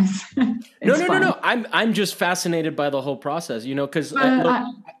pressure on myself. No. I'm just fascinated by the whole process, because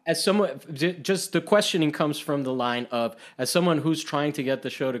as someone, just the questioning comes from the line of, as someone who's trying to get the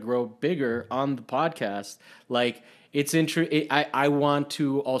show to grow bigger on the podcast, like I want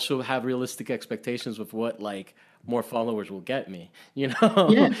to also have realistic expectations with what like more followers will get me, Yeah.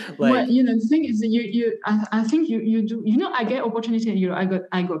 like, well, the thing is that I think you do, I get opportunity. I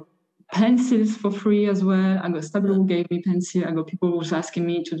got pencils for free as well. I got Stabilo who gave me pencil. I got people who's asking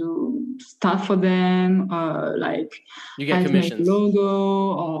me to do stuff for them, like you get I make commissions.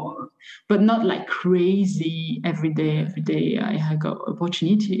 logo, but not like crazy every day. Every day I got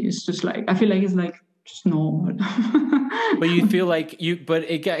opportunity. It's just like I feel like it's like just normal. But you feel like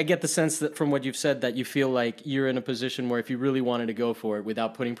I get the sense that from what you've said that you feel like you're in a position where if you really wanted to go for it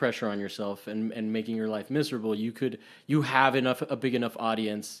without putting pressure on yourself and making your life miserable, you have a big enough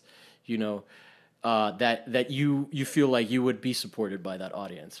audience, that you feel like you would be supported by that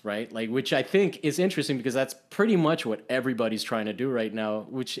audience, right? Like, which I think is interesting because that's pretty much what everybody's trying to do right now,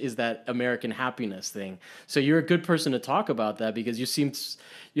 which is that American happiness thing. So you're a good person to talk about that because you seem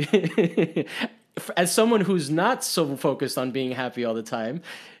as someone who's not so focused on being happy all the time,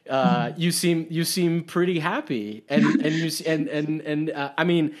 you seem pretty happy, and I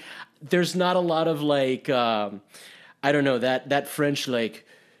mean, there's not a lot of like, I don't know, that French like,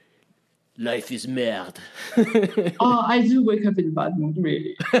 life is merde. Oh, I do wake up in bad mood,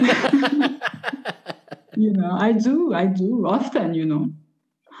 really. I do often.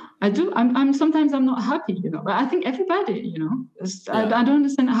 I do. I'm sometimes I'm not happy, but I think everybody, I don't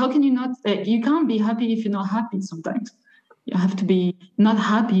understand. How can you not, you can't be happy if you're not happy sometimes. You have to be not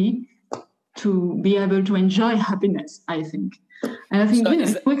happy to be able to enjoy happiness, I think. And I think, if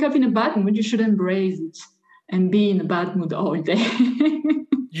you wake up in a bad mood, you should embrace it and be in a bad mood all day.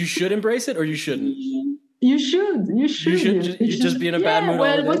 You should embrace it or you shouldn't? You should. You just be in a bad mood.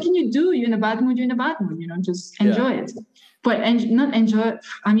 Well, what can you do? You're in a bad mood. You're in a bad mood. Just enjoy it. But not enjoy.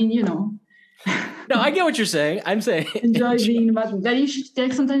 I mean, No, I get what you're saying. I'm saying enjoy being in a bad mood. That you should.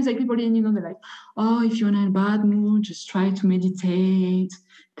 Like, sometimes like people, they're like, oh, if you're in a bad mood, just try to meditate,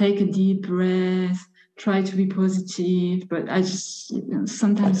 take a deep breath, try to be positive. But I just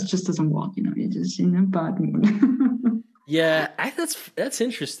sometimes it just doesn't work. You're just in a bad mood. Yeah, that's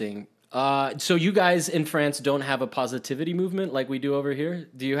interesting. So you guys in France don't have a positivity movement like we do over here?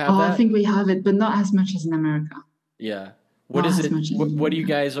 Do you have that? I think we have it, but not as much as in America. Yeah. What is it? What do you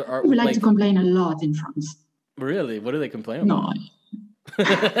guys are? We like to complain a lot in France. Really? What do they complain about? No.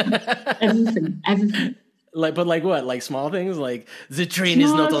 Everything. But like what? Like small things? Like the train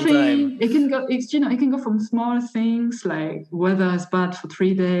is not on time. It can go from small things like weather is bad for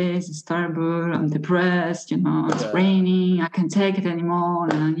 3 days, it's terrible, I'm depressed, it's raining, I can't take it anymore,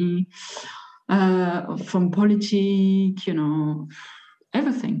 from politics,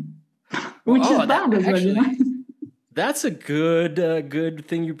 everything. Which is bad as well, That's a good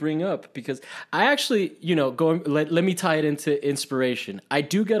thing you bring up because I actually, let me tie it into inspiration. I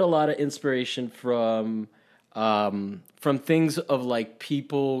do get a lot of inspiration from things of like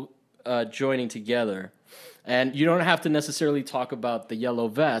people joining together, and you don't have to necessarily talk about the yellow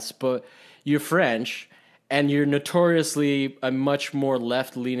vest, but you're French and you're notoriously a much more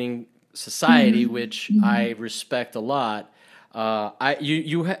left-leaning society, which I respect a lot.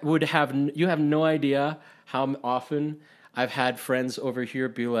 You have no idea how often I've had friends over here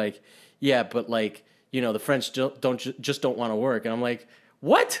be like, yeah, but like, the French don't want to work. And I'm like,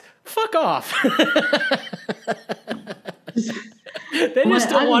 What? Fuck off. They Well, just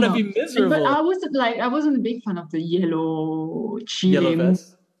I don't don't want to know. be miserable. But I wasn't a big fan of the yellow Yellow Chile.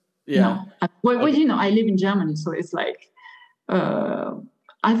 vest. Yeah. No. Well, Okay. I live in Germany, so it's like, uh,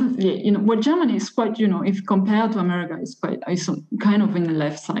 I think, yeah, Germany is quite, if compared to America, it's kind of in the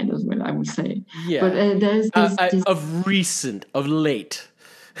left side as well, I would say. But Yeah. there's this Of late.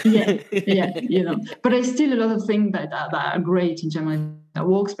 yeah, yeah, But there's still a lot of things that are great in Germany that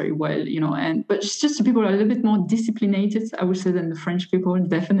works very well, but it's just the people are a little bit more disciplined, I would say, than the French people,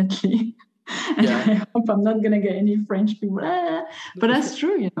 definitely. And Yeah. I hope I'm not gonna get any French people, but that's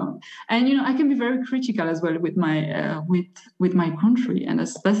true, And I can be very critical as well with my with my country, and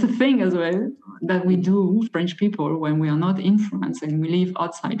that's the thing as well that we do, French people, when we are not in France and we live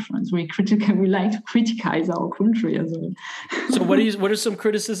outside France. We like to criticize our country as well. So what are some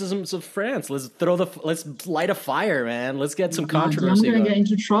criticisms of France? Let's light a fire, man. Let's get some controversy. I'm gonna get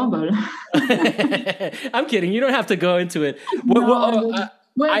into trouble. I'm kidding. You don't have to go into it.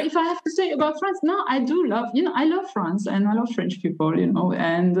 If I have to say about France, no, I do love, I love France and I love French people,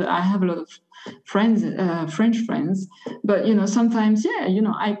 and I have a lot of friends, French friends, but, sometimes,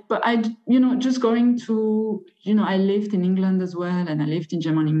 just going to, I lived in England as well, and I lived in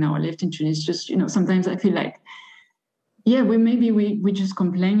Germany now, I lived in Tunis, just, sometimes I feel like, yeah, we just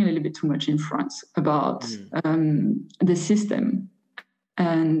complain a little bit too much in France about the system.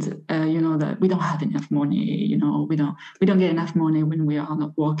 And that we don't have enough money, we don't get enough money when we are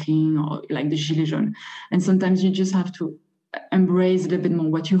not working, or like the gilets jaunes. And sometimes you just have to embrace a little bit more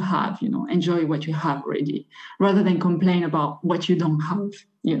what you have, enjoy what you have already, rather than complain about what you don't have,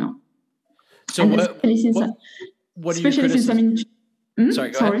 So and what are your criticisms?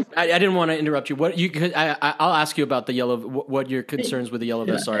 Sorry, go ahead. I didn't want to interrupt you. I'll ask you about the yellow. What your concerns with the yellow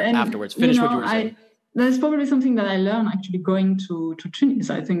vests are afterwards. Finish what you were saying. There's probably something that I learned actually going to Tunis.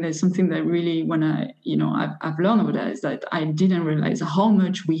 I think there's something that really, when I've learned over there, is that I didn't realize how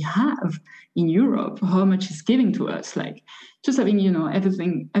much we have in Europe, how much is giving to us. Like just having,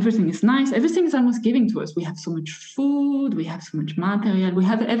 everything is nice. Everything is almost giving to us. We have so much food, we have so much material, we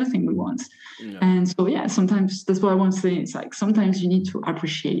have everything we want. No. And so, yeah, sometimes that's what I want to say. It's like, sometimes you need to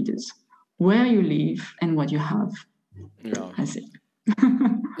appreciate this, where you live and what you have. No. I see.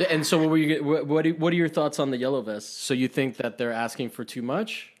 And so what are your thoughts on the yellow vests? So you think that they're asking for too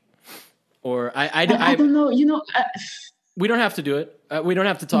much? Or I don't know, we don't have to do it. We don't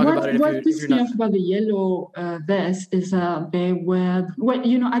have to talk about it. What pissed me off about the yellow vest is they were,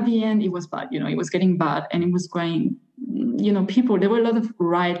 at the end it was bad. It was getting bad, and it was going, people, there were a lot of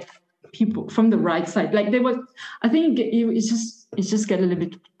right people from the right side. Like there was, I think it's just get a little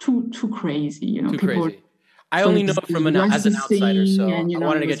bit too crazy, too people. Crazy. I only know it as an outsider, so I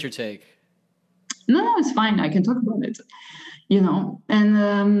wanted to get your take. No, it's fine. I can talk about it, and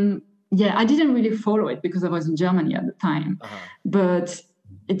I didn't really follow it because I was in Germany at the time, but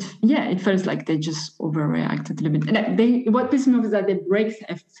it felt like they just overreacted a little bit. Like what pissed me off is that they break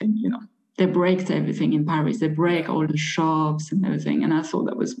everything, They break everything in Paris. They break all the shops and everything, and I thought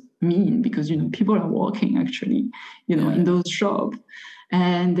that was mean because people are working actually, in those shops,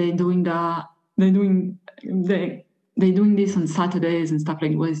 and they're doing that. They're doing this on Saturdays and stuff,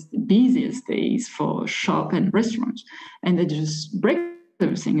 like it was the busiest days for shop and restaurants, and they just break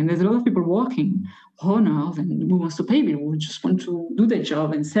everything. And there's a lot of people working, owners, and who wants to pay people, who just want to do their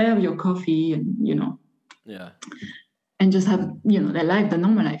job and serve your coffee, and and just have their life, the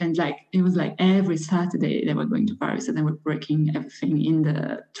normal life. And like it was like every Saturday they were going to Paris and they were breaking everything in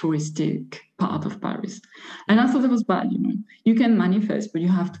the touristic part of Paris. And I thought that was bad. You can manifest, but you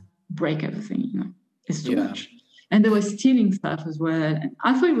have to break everything. It's too much. And they were stealing stuff as well. And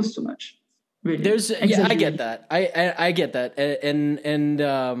I thought it was too much. Really. I get that. I get that.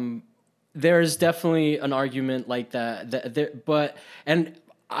 And there's definitely an argument like that. But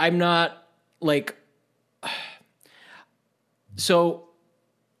I'm not like, so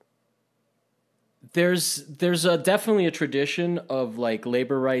there's definitely a tradition of like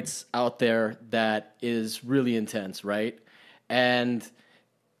labor rights out there that is really intense, right? And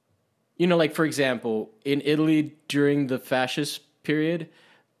like for example, in Italy during the fascist period,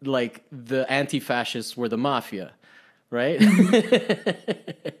 like the anti-fascists were the mafia, right?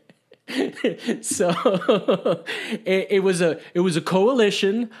 So it was a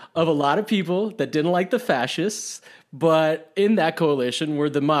coalition of a lot of people that didn't like the fascists, but in that coalition were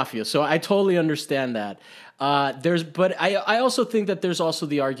the mafia. So I totally understand that. But I also think that there's also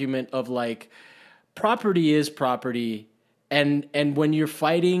the argument of like property is property. And when you're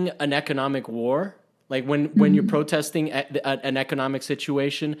fighting an economic war, like when you're protesting an economic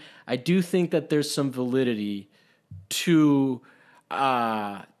situation, I do think that there's some validity to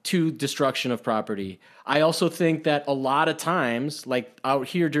to destruction of property. I also think that a lot of times, like out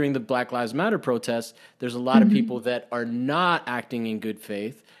here during the Black Lives Matter protests, there's a lot of people that are not acting in good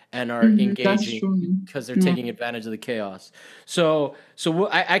faith and are That's true. engaging because they're taking advantage of the chaos.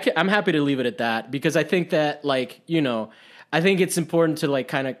 I'm happy to leave it at that, because I think that, like, I think it's important to like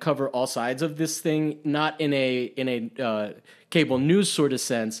kind of cover all sides of this thing, not in a cable news sort of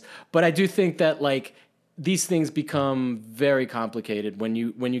sense, but I do think that like these things become very complicated when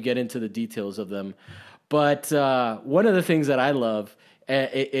you get into the details of them. But one of the things that I love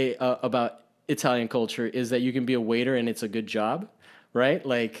about Italian culture is that you can be a waiter and it's a good job, right?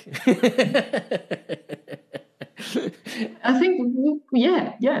 Like, I think,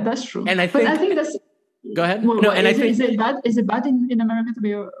 yeah, that's true. And I think think that's. Go ahead. Well, No, and I think is it bad? Is it bad in America to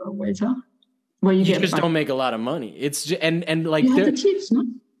be a waiter? Where you just don't make a lot of money. It's just, and like you have the tips, no?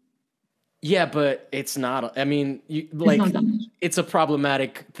 Yeah, but it's not. I mean, it's a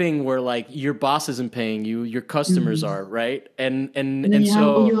problematic thing where like your boss isn't paying you, your customers are, right? And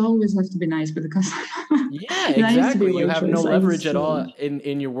so you always have to be nice with the customer. Yeah, exactly. You have no leverage at all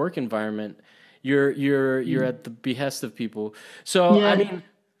in your work environment. You're at the behest of people. So I mean,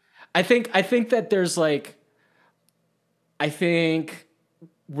 I think that there's like, I think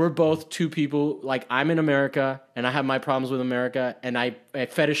we're both two people. Like, I'm in America and I have my problems with America, and I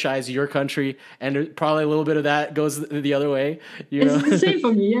fetishize your country, and probably a little bit of that goes the other way. It's the same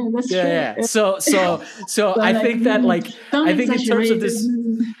for me. Yeah, that's true. Yeah. So I think that like, I think in terms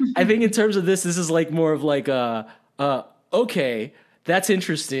of this, this is like more of like okay, that's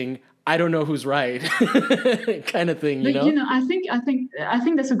interesting. I don't know who's right, kind of thing, you know? I think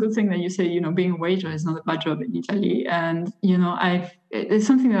that's a good thing that you say, being a waiter is not a bad job in Italy. And, it's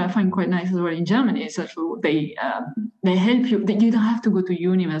something that I find quite nice as well in Germany, is that they help you. You don't have to go to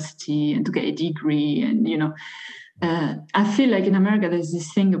university and to get a degree. And, I feel like in America, there's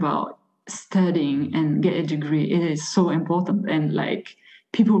this thing about studying and get a degree. It is so important. And like,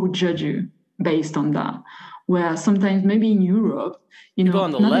 people will judge you based on that. Where sometimes maybe in Europe,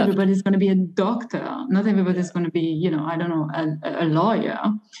 not everybody's going to be a doctor. Not everybody's going to be, I don't know, a lawyer.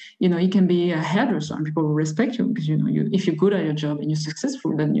 You can be a hairdresser and people will respect you because, if you're good at your job and you're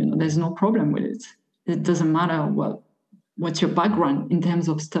successful, then, there's no problem with it. It doesn't matter what's your background in terms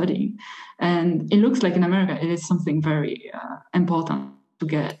of studying. And it looks like in America, it is something very important to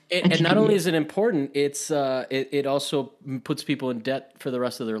get. And not only is it important, it also puts people in debt for the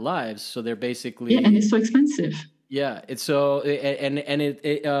rest of their lives. So they're basically and it's so expensive. Yeah, it's so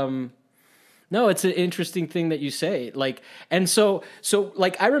no, it's an interesting thing that you say. Like, and so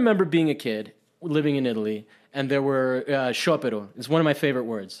like I remember being a kid living in Italy, and there were sciopero. It's one of my favorite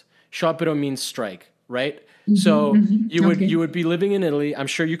words. Sciopero means strike, right? So you would be living in Italy. I'm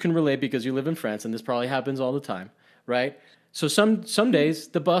sure you can relate because you live in France, and this probably happens all the time, right? So some days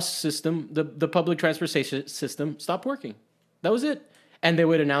the bus system, the public transportation system stopped working. That was it. And they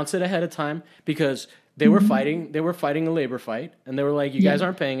would announce it ahead of time because they were fighting a labor fight, and they were like, you guys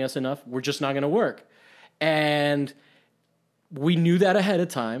aren't paying us enough. We're just not going to work. And we knew that ahead of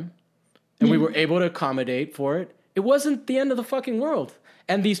time, and we were able to accommodate for it. It wasn't the end of the fucking world.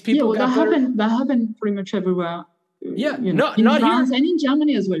 And these people that happened pretty much everywhere. Yeah, in not France here. and in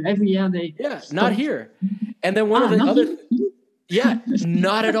Germany as well. Every year they not here. And then one of the other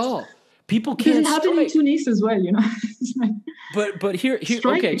not at all. People can't. It happened in Tunis as well, But here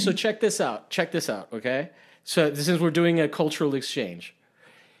okay, so check this out, okay? So since we're doing a cultural exchange.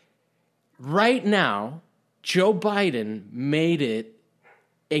 Right now, Joe Biden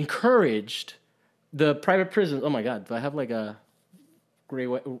encouraged the private prisons. Oh my God, do I have like a gray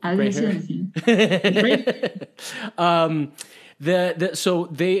hair? So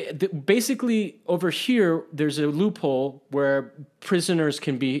basically over here, there's a loophole where prisoners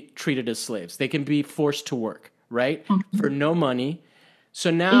can be treated as slaves. They can be forced to work, right? For no money. So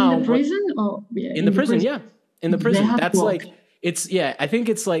now in the prison, in the prison, that's like I think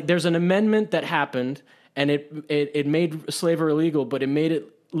it's like there's an amendment that happened, and it made slavery illegal, but it made it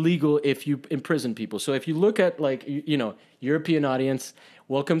legal if you imprison people. So if you look at like European audience,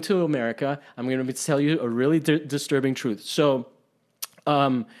 welcome to America. I'm going to tell you a really disturbing truth. So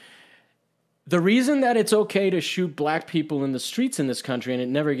the reason that it's okay to shoot black people in the streets in this country and it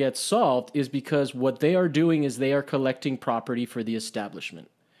never gets solved is because what they are doing is they are collecting property for the establishment,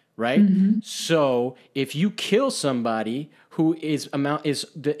 right? So if you kill somebody who is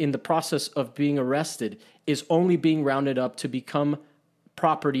in the process of being arrested, is only being rounded up to become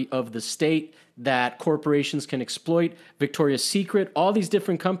property of the state that corporations can exploit. Victoria's Secret, all these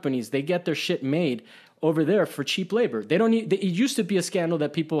different companies, they get their shit made over there for cheap labor. It used to be a scandal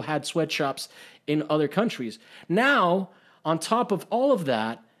that people had sweatshops in other countries. Now, on top of all of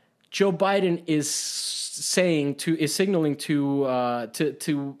that, Joe Biden is signaling to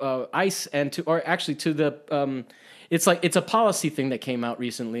ICE and to the it's a policy thing that came out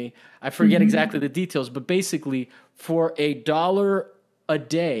recently. I forget exactly the details, but basically for $1 a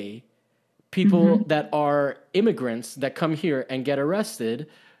day, people that are immigrants that come here and get arrested.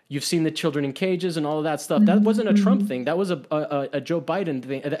 You've seen the children in cages and all of that stuff. That wasn't a Trump thing. That was a Joe Biden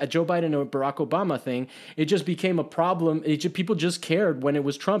thing, a Joe Biden or Barack Obama thing. It just became a problem. People just cared when it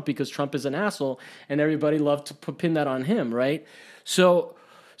was Trump because Trump is an asshole, and everybody loved to pin that on him, right? So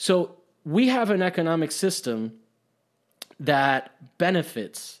we have an economic system that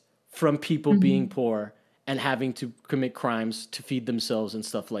benefits from people being poor and having to commit crimes to feed themselves and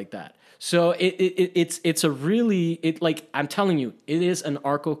stuff like that. So it's a really, like I'm telling you, it is an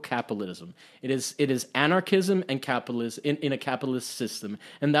anarcho-capitalism. It is anarchism and capitalism in a capitalist system,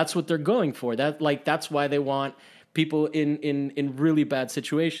 and that's what they're going for. That's why they want people in really bad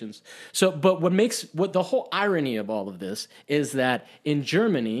situations. So, but what the whole irony of all of this is that in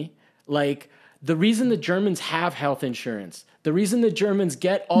Germany, like the reason the Germans have health insurance, the reason the Germans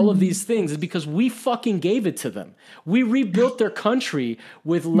get all of these things is because we fucking gave it to them. We rebuilt their country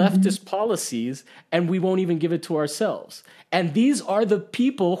with leftist policies, and we won't even give it to ourselves. And these are the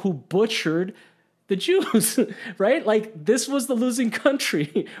people who butchered the Jews, right? Like this was the losing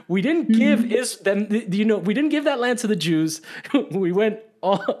country. We didn't give we didn't give that land to the Jews. We went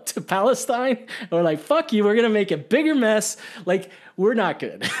all to Palestine. We're like, fuck you. We're gonna make a bigger mess. Like we're not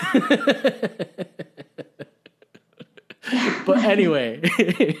good. But anyway,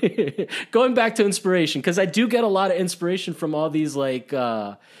 going back to inspiration, because I do get a lot of inspiration from all these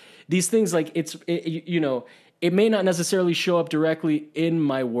these things. Like it may not necessarily show up directly in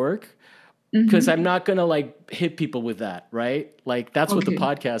my work because I'm not gonna like hit people with that, right? Like that's what the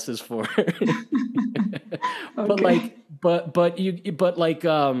podcast is for.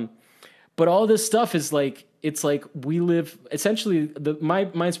 But all this stuff is like, it's like we live essentially my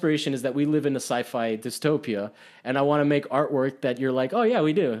inspiration is that we live in a sci-fi dystopia, and I want to make artwork that you're like, oh yeah,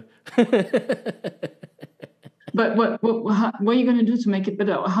 we do. But what are you going to do to make it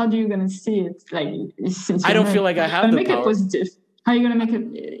better? How do you going to see it? Like, since I don't feel like I have the make power. It positive. How are you going to make it?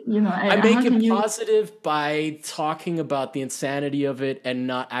 I make it positive by talking about the insanity of it,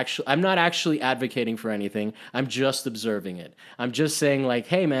 and I'm not actually advocating for anything. I'm just observing it. I'm just saying like,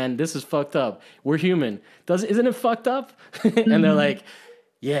 hey man, this is fucked up. We're human. Isn't it fucked up? And they're like,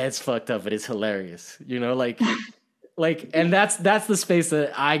 yeah, it's fucked up, but it's hilarious. And that's the space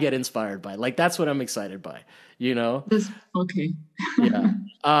that I get inspired by. Like that's what I'm excited by. Okay. Yeah.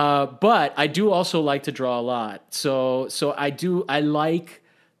 But I do also like to draw a lot. So I like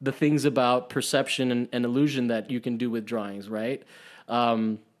the things about perception and illusion that you can do with drawings, right?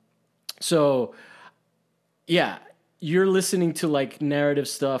 So yeah, you're listening to like narrative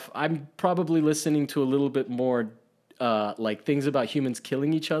stuff. I'm probably listening to a little bit more like things about humans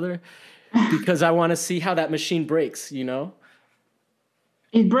killing each other because I want to see how that machine breaks, It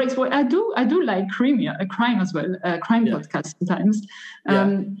breaks. Well, I do like crime as well, crime podcasts sometimes.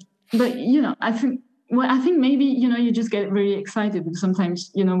 But I think maybe you just get really excited because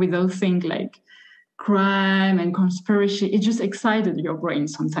sometimes with those things like crime and conspiracy, it just excited your brain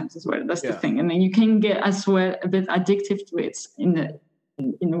sometimes as well. That's the thing, and then you can get as well a bit addictive to it in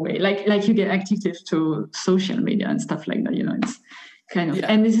a way, like you get addictive to social media and stuff like that. It's kind of,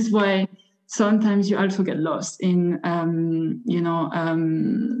 and this is why. Sometimes you also get lost in,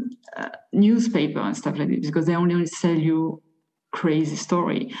 newspaper and stuff like this because they only sell you crazy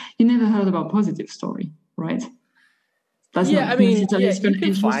story. You never heard about positive story, right? That's you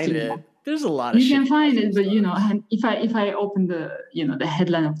can find it. There's a lot of shit. You can find it, but if I open the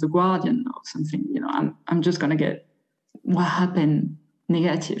headline of the Guardian or something, I'm just gonna get what happened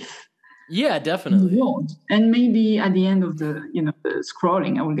negative. Yeah, definitely. And maybe at the end of the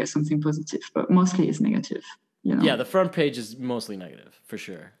scrolling, I will get something positive, but mostly it's negative. Yeah, the front page is mostly negative for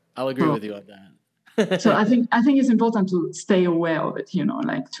sure. I'll agree with you on that. So I think it's important to stay aware of it.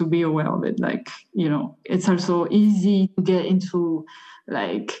 Like to be aware of it. Like it's also easy to get into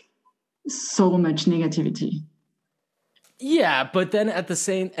like so much negativity. Yeah, but then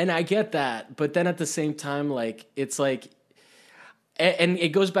and I get that, but then at the same time, like it's like. And it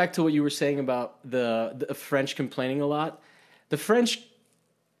goes back to what you were saying about the French complaining a lot. The French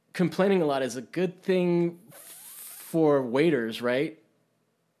complaining a lot is a good thing for waiters, right?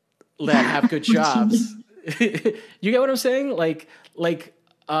 That have good jobs. You get what I'm saying?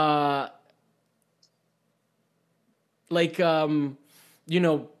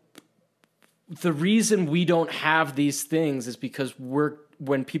 The reason we don't have these things is because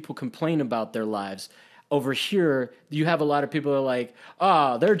when people complain about their lives, over here, you have a lot of people that are like,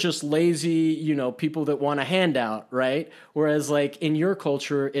 they're just lazy, people that want a handout, right? Whereas like in your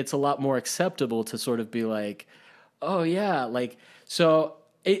culture, it's a lot more acceptable to sort of be like, oh yeah, like, so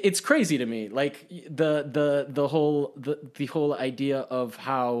it's crazy to me, like the whole idea of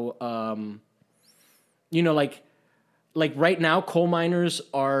how, like right now, coal miners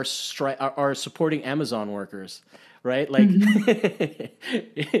are supporting Amazon workers, right? Like,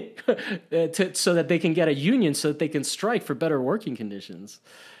 so that they can get a union, so that they can strike for better working conditions,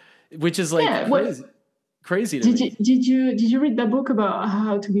 which is like crazy to me. Did you read that book about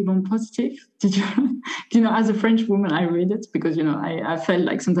how to be more positive? Did you? As a French woman, I read it because I felt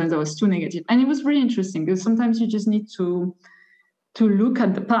like sometimes I was too negative, and it was really interesting because sometimes you just need to look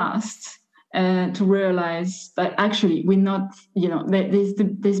at the past and to realize that actually we're not,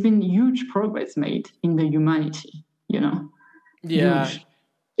 there's been huge progress made in the humanity, Yeah. Huge.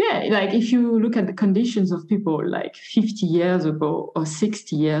 Yeah, like if you look at the conditions of people like 50 years ago or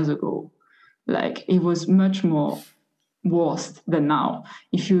 60 years ago, like it was much more worse than now.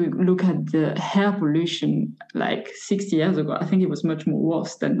 If you look at the air pollution like 60 years ago, I think it was much more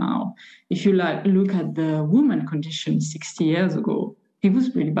worse than now. If you look at the woman condition 60 years ago, it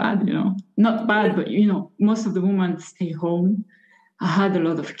was really bad, Not bad, but, most of the women stay home, had a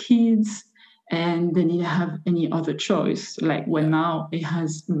lot of kids, and they didn't have any other choice. Like when now it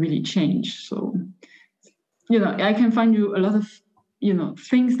has really changed. So, I can find you a lot of,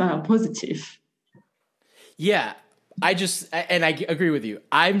 things that are positive. Yeah. I agree with you.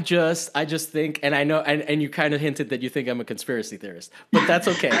 I just think, and I know, and you kind of hinted that you think I'm a conspiracy theorist, but that's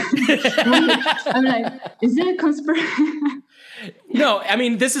okay. I'm like, is it a conspiracy? No, I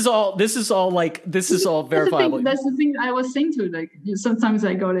mean, this is all verifiable. That's the thing I was saying to, like, sometimes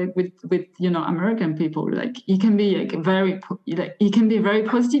I go like with American people, like you can be like you can be very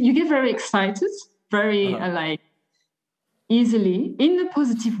positive. You get very excited, very like easily in a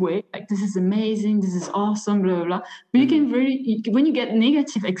positive way, like this is amazing, this is awesome, blah blah blah. But you can when you get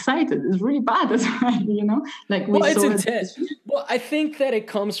negative excited, it's really bad as well, like it's intense. Well, I think that it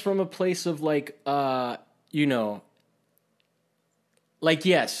comes from a place of like like,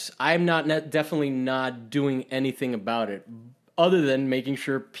 yes, I'm definitely not doing anything about it other than making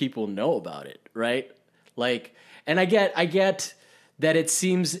sure people know about it, right? Like, and I get that it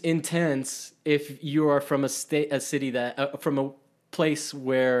seems intense if you are from a city that from a place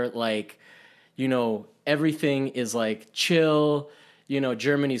where like, everything is like chill,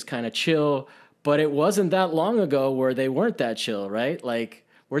 Germany's kind of chill, but it wasn't that long ago where they weren't that chill, right? Like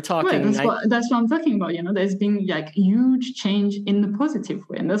we're talking. Right, that's what I'm talking about. There's been like huge change in the positive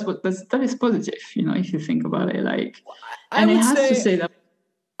way, and that is positive. If you think about it, like, and it has to say that.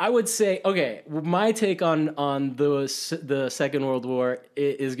 I would say, okay, my take on the Second World War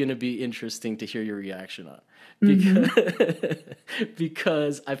is going to be interesting to hear your reaction on,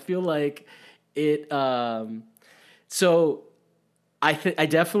 because I feel like it. So I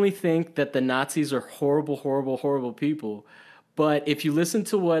definitely think that the Nazis are horrible, horrible, horrible people. But if you listen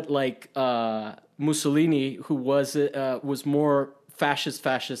to what like Mussolini, who was more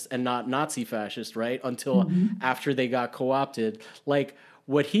fascist and not Nazi fascist, right? Until after they got co-opted, like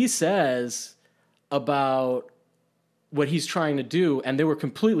what he says about what he's trying to do, and they were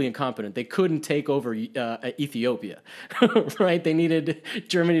completely incompetent. They couldn't take over Ethiopia, right? They needed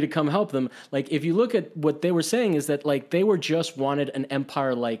Germany to come help them. Like if you look at what they were saying is that like they were just wanted an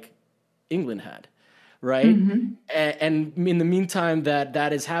empire like England had. Right. And in the meantime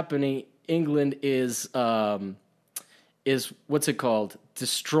that is happening, England is what's it called?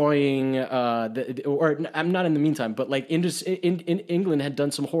 Destroying, I'm not in the meantime, but like in England had done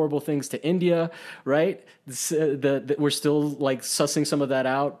some horrible things to India, right? We're still like sussing some of that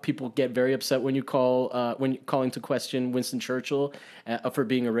out. People get very upset when you when you're calling to question Winston Churchill for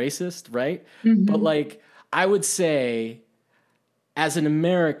being a racist, right? But like, I would say as an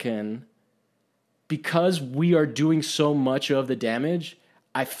American, because we are doing so much of the damage,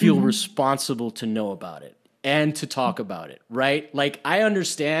 I feel responsible to know about it and to talk about it, right? Like, I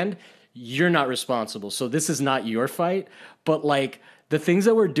understand you're not responsible, so this is not your fight, but like the things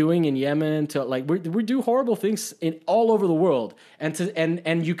that we're doing in Yemen, to like we do horrible things in all over the world,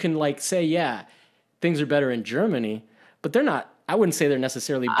 and you can like say, yeah, things are better in Germany, but they're not. I wouldn't say they're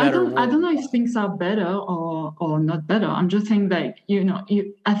necessarily better. I don't know if things are better or not better. I'm just saying that,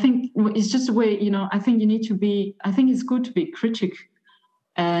 I think it's just a way, I think you need to be, I think it's good to be critic.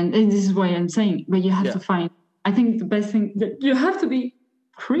 And this is why I'm saying, but you have to find, I think the best thing that you have to be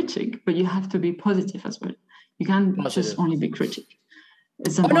critic, but you have to be positive as well. You can't just only be critic.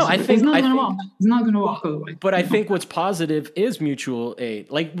 It's Oh no, impossible. It's not going to work. It's not going to work otherwise. But I think what's positive is mutual aid.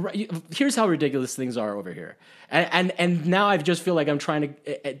 Like, here's how ridiculous things are over here, and now I just feel like I'm trying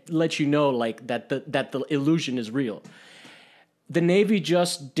to let you know, like that the illusion is real. The Navy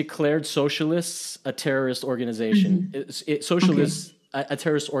just declared socialists a terrorist organization. Socialists a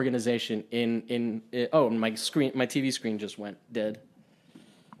terrorist organization oh, my TV screen just went dead.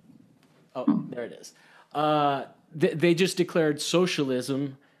 Oh, there it is. They just declared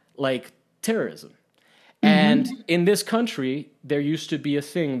socialism like terrorism. And in this country, there used to be a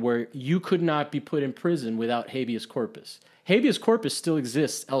thing where you could not be put in prison without habeas corpus. Habeas corpus still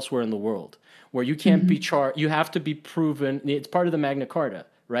exists elsewhere in the world, where you can't be charged. You have to be proven. It's part of the Magna Carta,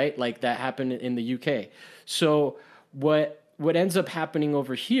 right? Like that happened in the UK. So what ends up happening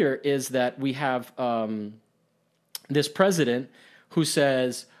over here is that we have this president who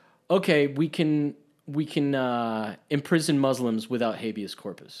says, okay, we can imprison Muslims without habeas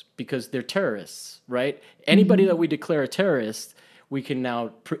corpus because they're terrorists, right? Anybody that we declare a terrorist, we can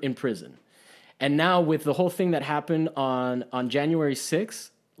now imprison. And now with the whole thing that happened on January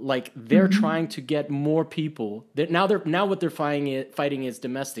 6th, like they're trying to get more people. Now what they're fighting is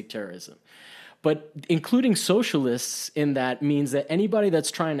domestic terrorism. But including socialists in that means that anybody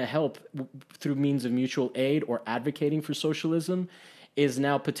that's trying to help through means of mutual aid or advocating for socialism is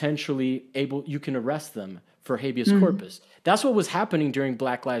now potentially you can arrest them for habeas corpus. That's what was happening during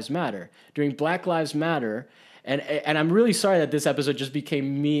Black Lives Matter. During Black Lives Matter, and I'm really sorry that this episode just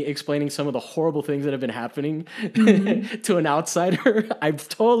became me explaining some of the horrible things that have been happening to an outsider. I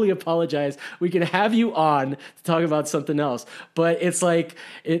totally apologize. We can have you on to talk about something else. But it's like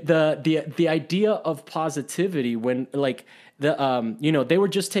the idea of positivity when like they were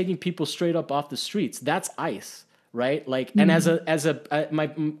just taking people straight up off the streets. That's ICE. Right, like, and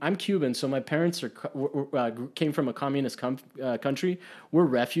I'm Cuban, so my parents came from a communist country. We're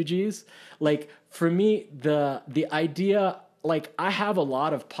refugees. Like for me, the idea, like I have a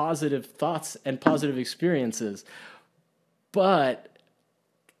lot of positive thoughts and positive experiences, but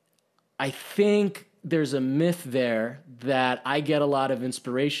I think there's a myth there that I get a lot of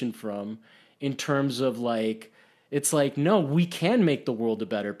inspiration from in terms of like, it's like, no, we can make the world a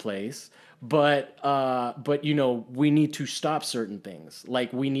better place. But we need to stop certain things.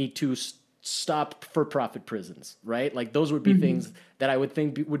 Like we need to stop for-profit prisons, right? Like those would be things that I would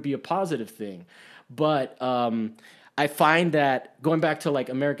think would be a positive thing. But I find that going back to like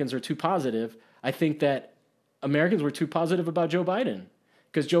Americans are too positive, I think that Americans were too positive about Joe Biden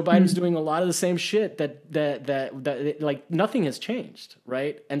because Joe Biden's doing a lot of the same shit that like nothing has changed,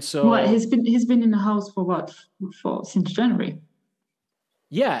 right? And so he's been in the House for since January.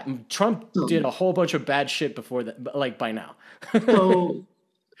 Yeah, Trump did a whole bunch of bad shit before that, like by now. So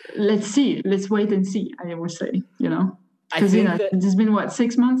let's see. Let's wait and see, I would say, Because, it's been,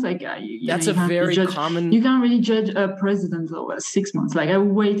 6 months? Like, that's a very common... You can't really judge a president over 6 months. Like, I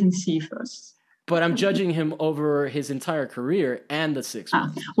will wait and see first. But I'm judging him over his entire career and the 6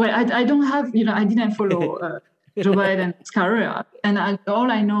 months. Well, I don't have, I didn't follow Joe Biden's career. And all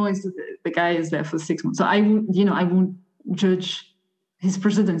I know is that the guy is there for 6 months. So I won't judge his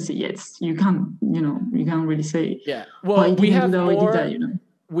presidency yet. You can't really say. Yeah. Well, we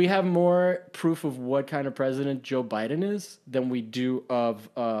have more proof of what kind of president Joe Biden is than we do of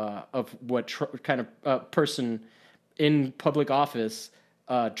what kind of person in public office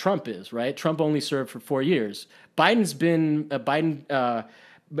Trump is. Right. Trump only served for 4 years. Biden's been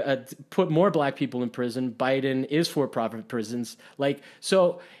put more black people in prison. Biden is for-profit prisons. Like,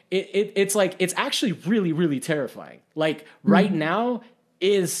 so it's like, it's actually really, really terrifying. Like right now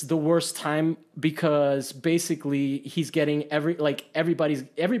is the worst time because basically he's getting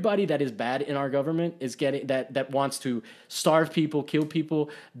everybody that is bad in our government is getting that wants to starve people, kill people.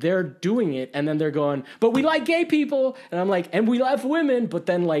 They're doing it. And then they're going, but we like gay people. And I'm like, and we love women, but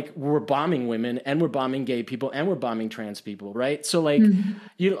then like we're bombing women and we're bombing gay people and we're bombing trans people. Right. So like,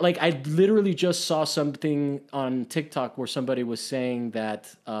 I literally just saw something on TikTok where somebody was saying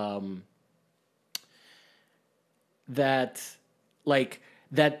that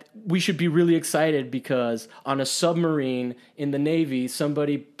that we should be really excited because on a submarine in the Navy,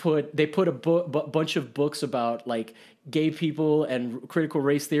 they put a bunch of books about like gay people and critical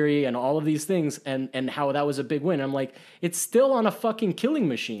race theory and all of these things and how that was a big win. I'm like, it's still on a fucking killing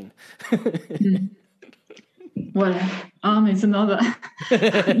machine. Well, it's another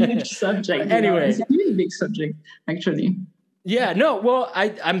huge subject. Anyway, it's a really big subject, actually. Yeah, no, well,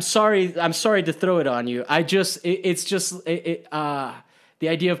 I'm sorry to throw it on you. The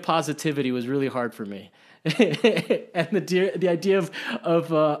idea of positivity was really hard for me, and the idea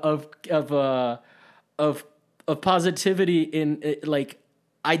of positivity in like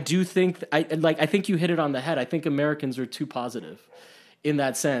I do think I think you hit it on the head. I think Americans are too positive in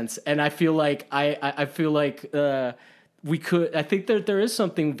that sense, and I feel like I feel like we could. I think that there is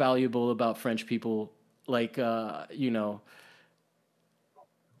something valuable about French people, like you know.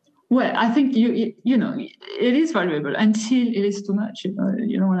 Well, I think you know it is valuable until it is too much.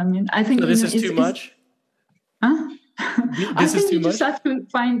 You know what I mean. I think So this is too much. Huh? I This is think too you just much. have to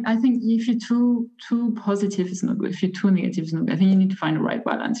find. I think if you're too positive, it's not good. If you're too negative, it's not good. I think you need to find the right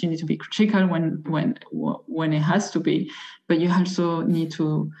balance. You need to be critical when it has to be, but you also need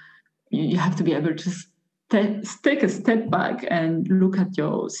to. You have to be able to take a step back and look at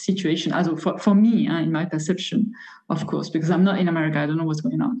your situation. As for me, in my perception, of course, because I'm not in America, I don't know what's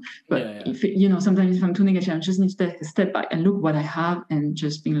going on. But if sometimes if I'm too negative, I just need to take a step back and look what I have and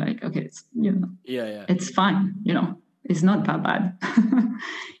just being like, okay, it's it's fine. It's not that bad.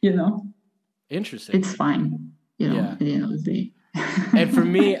 Interesting. It's fine. At the end of the day. And for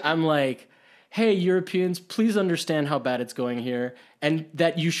me, I'm like, hey, Europeans, please understand how bad it's going here, and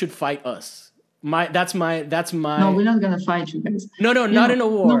that you should fight us. That's my. No, we're not gonna fight you guys. No, not in a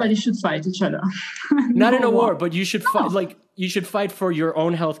war. Nobody should fight each other. Not in a war, but you should fight. Like you should fight for your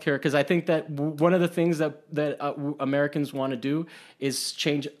own healthcare, because I think that one of the things that Americans want to do is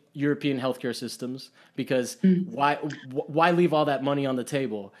change European healthcare systems. Because why leave all that money on the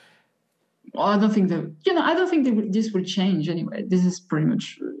table? Well, I don't think this will change anyway. This is pretty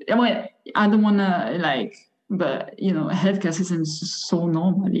much. I don't want to but healthcare system is so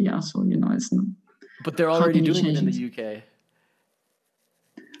normal here, so it's not. But they're already doing it in the UK.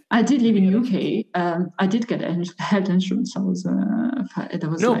 I did live in UK. I did get health insurance.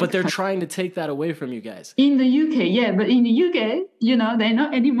 But they're trying to take that away from you guys. In the UK, yeah, but in the UK, they're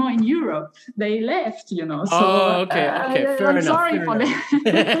not anymore in Europe. They left, So, okay, fair enough. Sorry for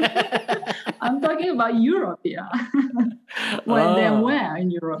that. I'm talking about Europe here. They were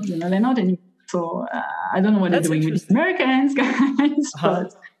in Europe, they're not anymore. So I don't know what they're doing with Americans, guys,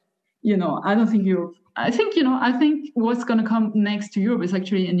 but I don't think Europe. I think what's going to come next to Europe is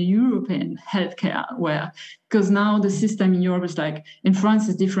actually in the European healthcare, because now the system in Europe is like in France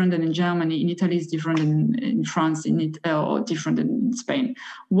is different than in Germany, in Italy is different than in France, or different than in Spain.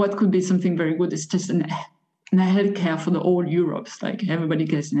 What could be something very good is just a healthcare for the whole Europe. It's like everybody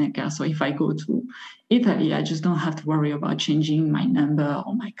gets an healthcare. So if I go to Italy, I just don't have to worry about changing my number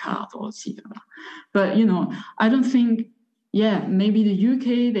or my card or etc. But I don't think. Yeah, maybe the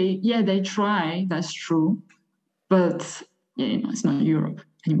UK, they try, that's true. But, it's not Europe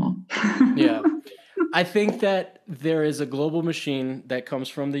anymore. Yeah. I think that there is a global machine that comes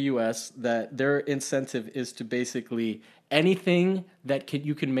from the US that their incentive is to basically anything that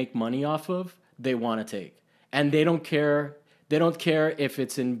you can make money off of, they want to take. And they don't care. They don't care if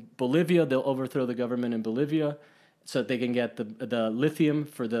it's in Bolivia, they'll overthrow the government in Bolivia so that they can get the lithium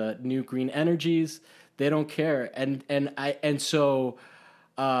for the new green energies. They don't care, so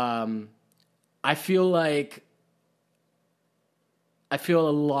I feel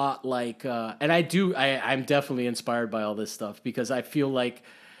a lot like, and I'm definitely inspired by all this stuff, because I feel like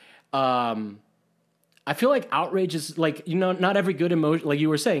outrage is like, not every good emotion, like you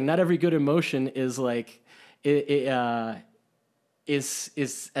were saying, not every good emotion is like is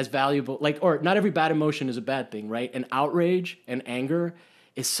as valuable, or not every bad emotion is a bad thing, right? And outrage and anger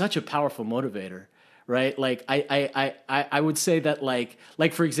is such a powerful motivator. Right, like I would say that like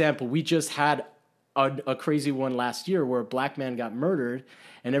for example, we just had a crazy one last year where a black man got murdered,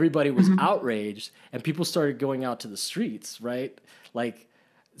 and everybody was outraged, and people started going out to the streets. Right, like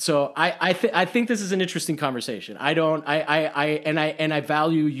so I think this is an interesting conversation. I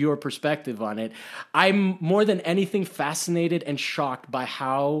value your perspective on it. I'm more than anything fascinated and shocked by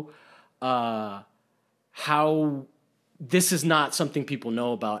how this is not something people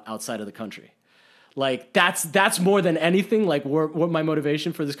know about outside of the country. Like that's more than anything. Like what my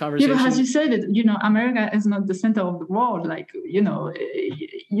motivation for this conversation. Yeah, but as you said it, America is not the center of the world. Like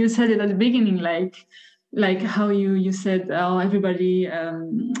you said it at the beginning. Like how you said, everybody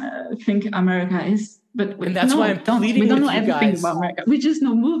think America is, and that's why I'm pleading we don't with know you everything guys about America. We just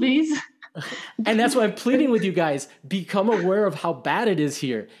know movies. And that's why I'm pleading with you guys, become aware of how bad it is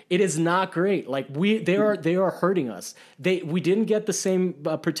here. It is not great. Like they are hurting us. We didn't get the same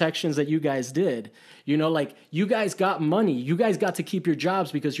protections that you guys did. Like you guys got money. You guys got to keep your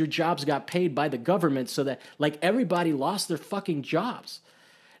jobs because your jobs got paid by the government, so that like everybody lost their fucking jobs.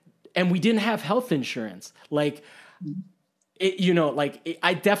 And we didn't have health insurance. Like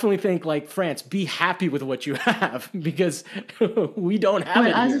I definitely think like France, be happy with what you have, because we don't have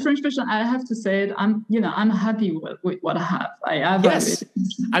it. As a French person, I have to say it. I'm happy with what I have. Yes,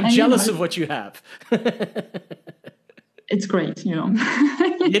 I'm jealous of what you have. it's great, you know.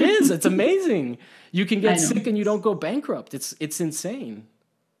 It is. It's amazing. You can get sick and you don't go bankrupt. It's insane.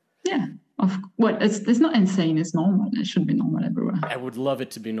 Yeah. It's not insane. It's normal. It should be normal everywhere. I would love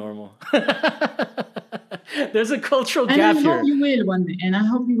it to be normal. There's a cultural gap here. I hope you will one day, and I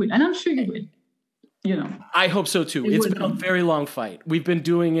hope you will, and I'm sure you will. You know, I hope so too. It's been a very long fight. We've been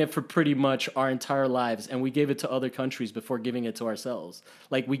doing it for pretty much our entire lives, and we gave it to other countries before giving it to ourselves.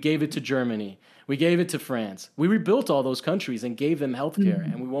 Like, we gave it to Germany, we gave it to France. We rebuilt all those countries and gave them healthcare,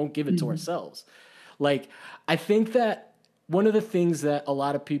 and we won't give it to ourselves. Like, I think that one of the things that a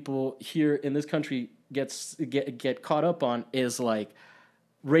lot of people here in this country get caught up on is like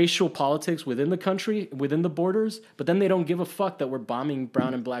racial politics within the country, within the borders, but then they don't give a fuck that we're bombing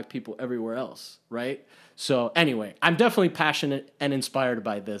brown and black people everywhere else, right? So anyway, I'm definitely passionate and inspired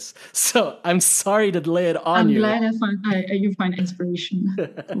by this. So I'm sorry to lay it on you. I'm glad you find inspiration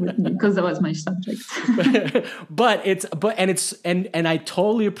with me, because that was my subject. and I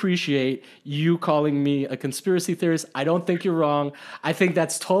totally appreciate you calling me a conspiracy theorist. I don't think you're wrong. I think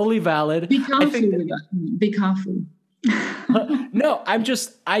that's totally valid. Be careful with that. Be careful. No,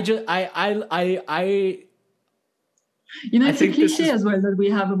 you know, it's a cliche as well that we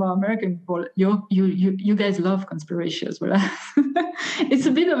have about American people. You guys love conspiracy as well. It's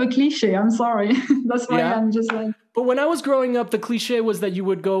a bit of a cliche. I'm sorry. That's why I'm just like. But when I was growing up, the cliche was that you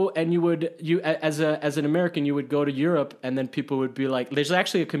would go and you as an American, you would go to Europe, and then people would be like, there's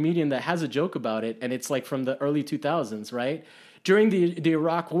actually a comedian that has a joke about it, and it's like from the early 2000s, right? During the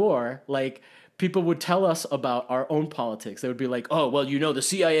Iraq War, like, people would tell us about our own politics. They would be like, oh, well, you know, the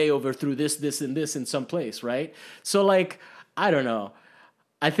CIA overthrew this, and this in some place, right? So, like, I don't know.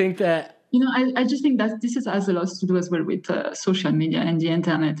 I think that... You know, I just think that this has a lot to do as well with social media and the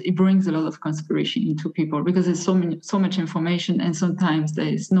internet. It brings a lot of conspiracy into people because there's so much information, and sometimes there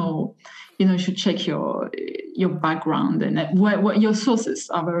is no... You know, you should check your background, and what your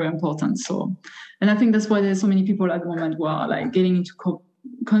sources are very important. So, and I think that's why there's so many people at the moment who are, like, getting into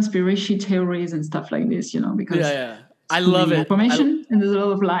conspiracy theories and stuff like this, you know, because I love it. Information and there's a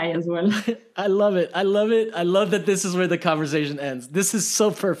lot of lie as well. I love it. I love that this is where the conversation ends. This is so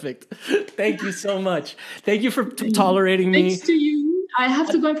perfect. Thank you so much. Thank you for tolerating me. Thanks to you. I have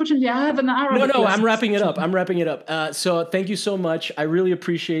to go, unfortunately. I have an hour. No, I'm wrapping it up. So thank you so much. I really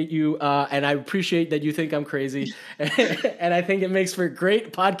appreciate you. And I appreciate that you think I'm crazy. And I think it makes for a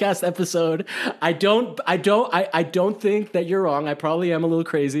great podcast episode. I don't think that you're wrong. I probably am a little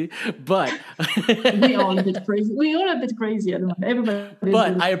crazy, but we all a bit crazy. We all a bit crazy at the moment. Everybody.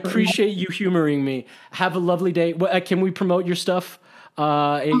 But I appreciate you humoring me. Have a lovely day. Can we promote your stuff?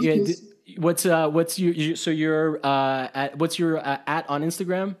 What's your at on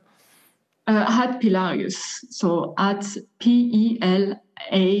Instagram? At Pilar Rius. So at PELARREUS.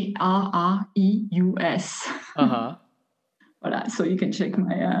 Voilà, so you can check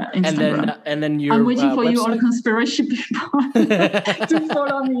my Instagram. And then your I'm waiting for website? you all conspiracy people to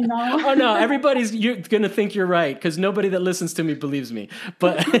follow me now. Oh no, you're gonna think you're right because nobody that listens to me believes me.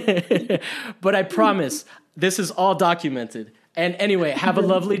 But but I promise this is all documented. And anyway, have a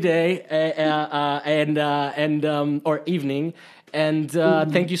lovely day or evening. And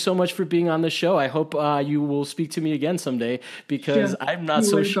thank you so much for being on the show. I hope you will speak to me again someday because I'm not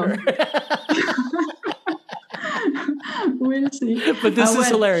so sure. We'll see. But this is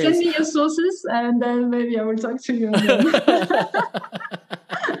hilarious. Send me your sources and then maybe I will talk to you again.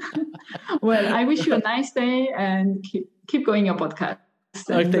 Well, I wish you a nice day and keep going your podcast.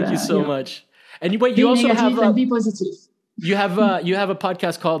 And, thank you so much. And you also have and be positive. You have a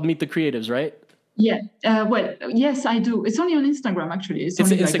podcast called Meet the Creatives, right? Yeah. Well, yes, I do. It's only on Instagram, actually. It's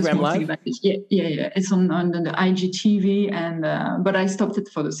only Instagram Live? Yeah. It's on the IGTV, and but I stopped it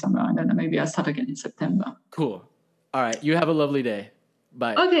for the summer, and then maybe I'll start again in September. Cool. All right. You have a lovely day.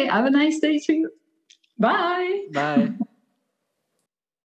 Bye. Okay. Have a nice day too. Bye. Bye.